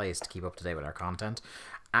best place to keep up to date with our content.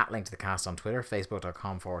 At Link to the Cast on Twitter,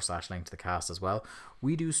 facebook.com/Link to the Cast as well.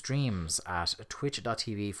 We do streams at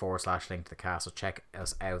twitch.tv/Link to the Cast, so check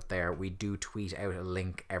us out there. We do tweet out a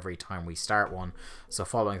link every time we start one, so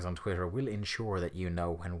following us on Twitter will ensure that you know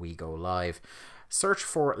when we go live. Search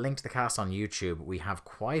for Link to the Cast on YouTube. We have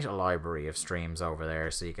quite a library of streams over there,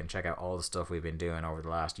 so you can check out all the stuff we've been doing over the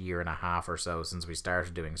last year and a half or so since we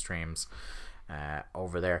started doing streams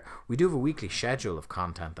over there. We do have a weekly schedule of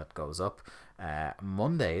content that goes up.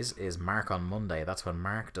 Mondays is Mark on Monday. That's when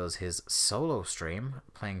Mark does his solo stream,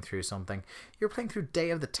 playing through something. You're playing through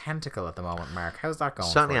Day of the Tentacle at the moment, Mark. How's that going?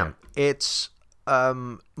 Certainly am. It's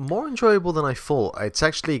more enjoyable than I thought. It's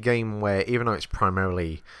actually a game where, even though it's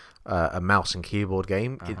primarily a mouse and keyboard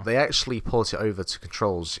game, they actually port it over to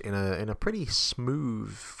controls in a pretty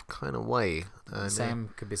smooth kind of way.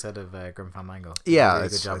 Same could be said of Grim Fandango. Yeah,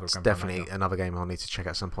 it's definitely another game I'll need to check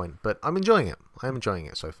at some point. But I'm enjoying it. I am enjoying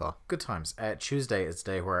it so far. Good times. Tuesday is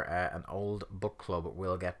the day where an old book club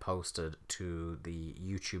will get posted to the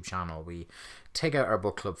YouTube channel. We take out our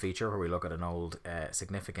book club feature where we look at an old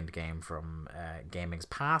significant game from gaming's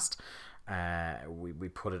past. We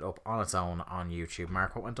put it up on its own on YouTube.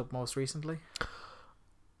 Mark, what went up most recently?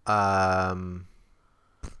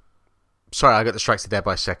 Sorry, I got distracted there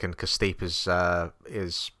by a second because Steep is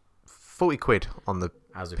 £40 on the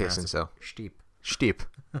PSN sale. Steep.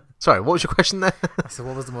 Sorry, what was your question there? So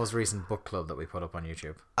what was the most recent book club that we put up on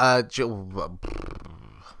YouTube?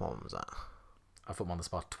 What was that? I put him on the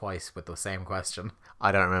spot twice with the same question.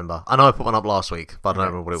 I don't remember. I know I put one up last week, but I don't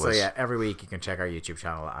remember what it was. So yeah, every week you can check our YouTube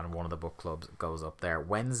channel and one of the book clubs goes up there.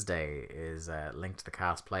 Wednesday is Link to the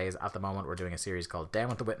Cast Plays. At the moment we're doing a series called Down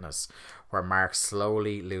with the Witness, where Mark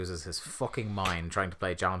slowly loses his fucking mind trying to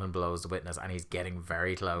play Jonathan Blow's The Witness, and he's getting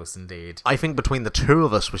very close indeed. I think between the two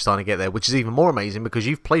of us we're starting to get there, which is even more amazing because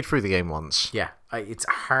you've played through the game once. Yeah, it's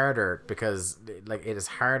harder because it is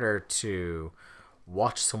harder to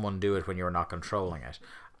watch someone do it when you're not controlling it,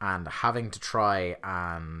 and having to try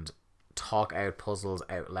and talk out puzzles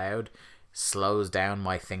out loud slows down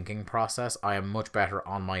my thinking process. I am much better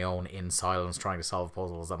on my own in silence trying to solve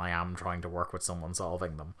puzzles than I am trying to work with someone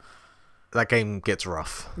solving them. That game gets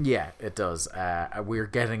rough. Yeah, it does. We're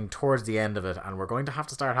getting towards the end of it, and we're going to have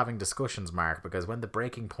to start having discussions, Mark, because when the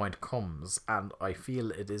breaking point comes, and I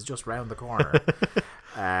feel it is just round the corner,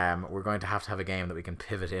 we're going to have a game that we can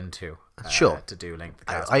pivot into. Sure. To do Link to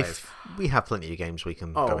the Cast Plays. We have plenty of games we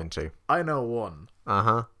can go into. I know one.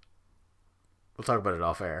 Uh-huh. We'll talk about it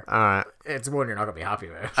off air. Alright. It's one you're not going to be happy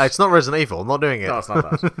with. It's not Resident Evil. I'm not doing it. No, it's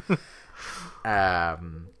not that.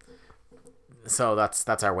 So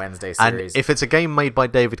that's our Wednesday series. And if it's a game made by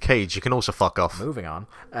David Cage, you can also fuck off. Moving on.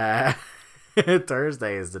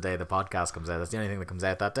 Thursday is the day the podcast comes out. That's the only thing that comes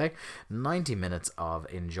out that day. 90 minutes of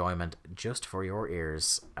enjoyment just for your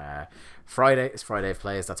ears. Friday is Friday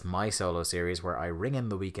Plays. That's my solo series where I ring in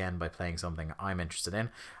the weekend by playing something I'm interested in.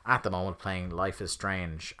 At the moment, playing Life is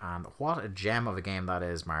Strange. And what a gem of a game that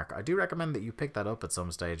is, Mark. I do recommend that you pick that up at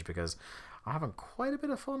some stage because I'm having quite a bit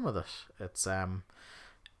of fun with it.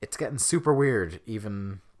 It's getting super weird,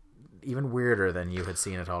 even weirder than you had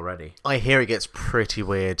seen it already. I hear it gets pretty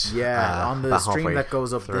weird. Yeah, on the stream that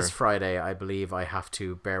goes up through. this Friday, I believe I have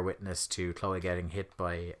to bear witness to Chloe getting hit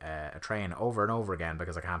by a train over and over again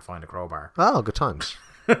because I can't find a crowbar. Oh, good times.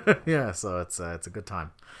 Yeah, so it's a good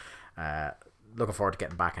time. Looking forward to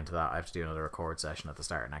getting back into that. I have to do another record session at the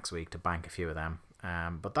start of next week to bank a few of them.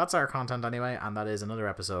 But that's our content anyway, and that is another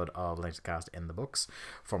episode of Link to the Cast in the books.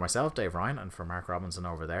 For myself, Dave Ryan, and for Mark Robinson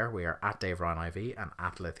over there, we are at Dave Ryan IV and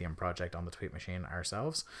at Lithium Project on the tweet machine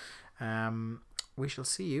ourselves. We shall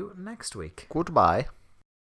see you next week. Goodbye.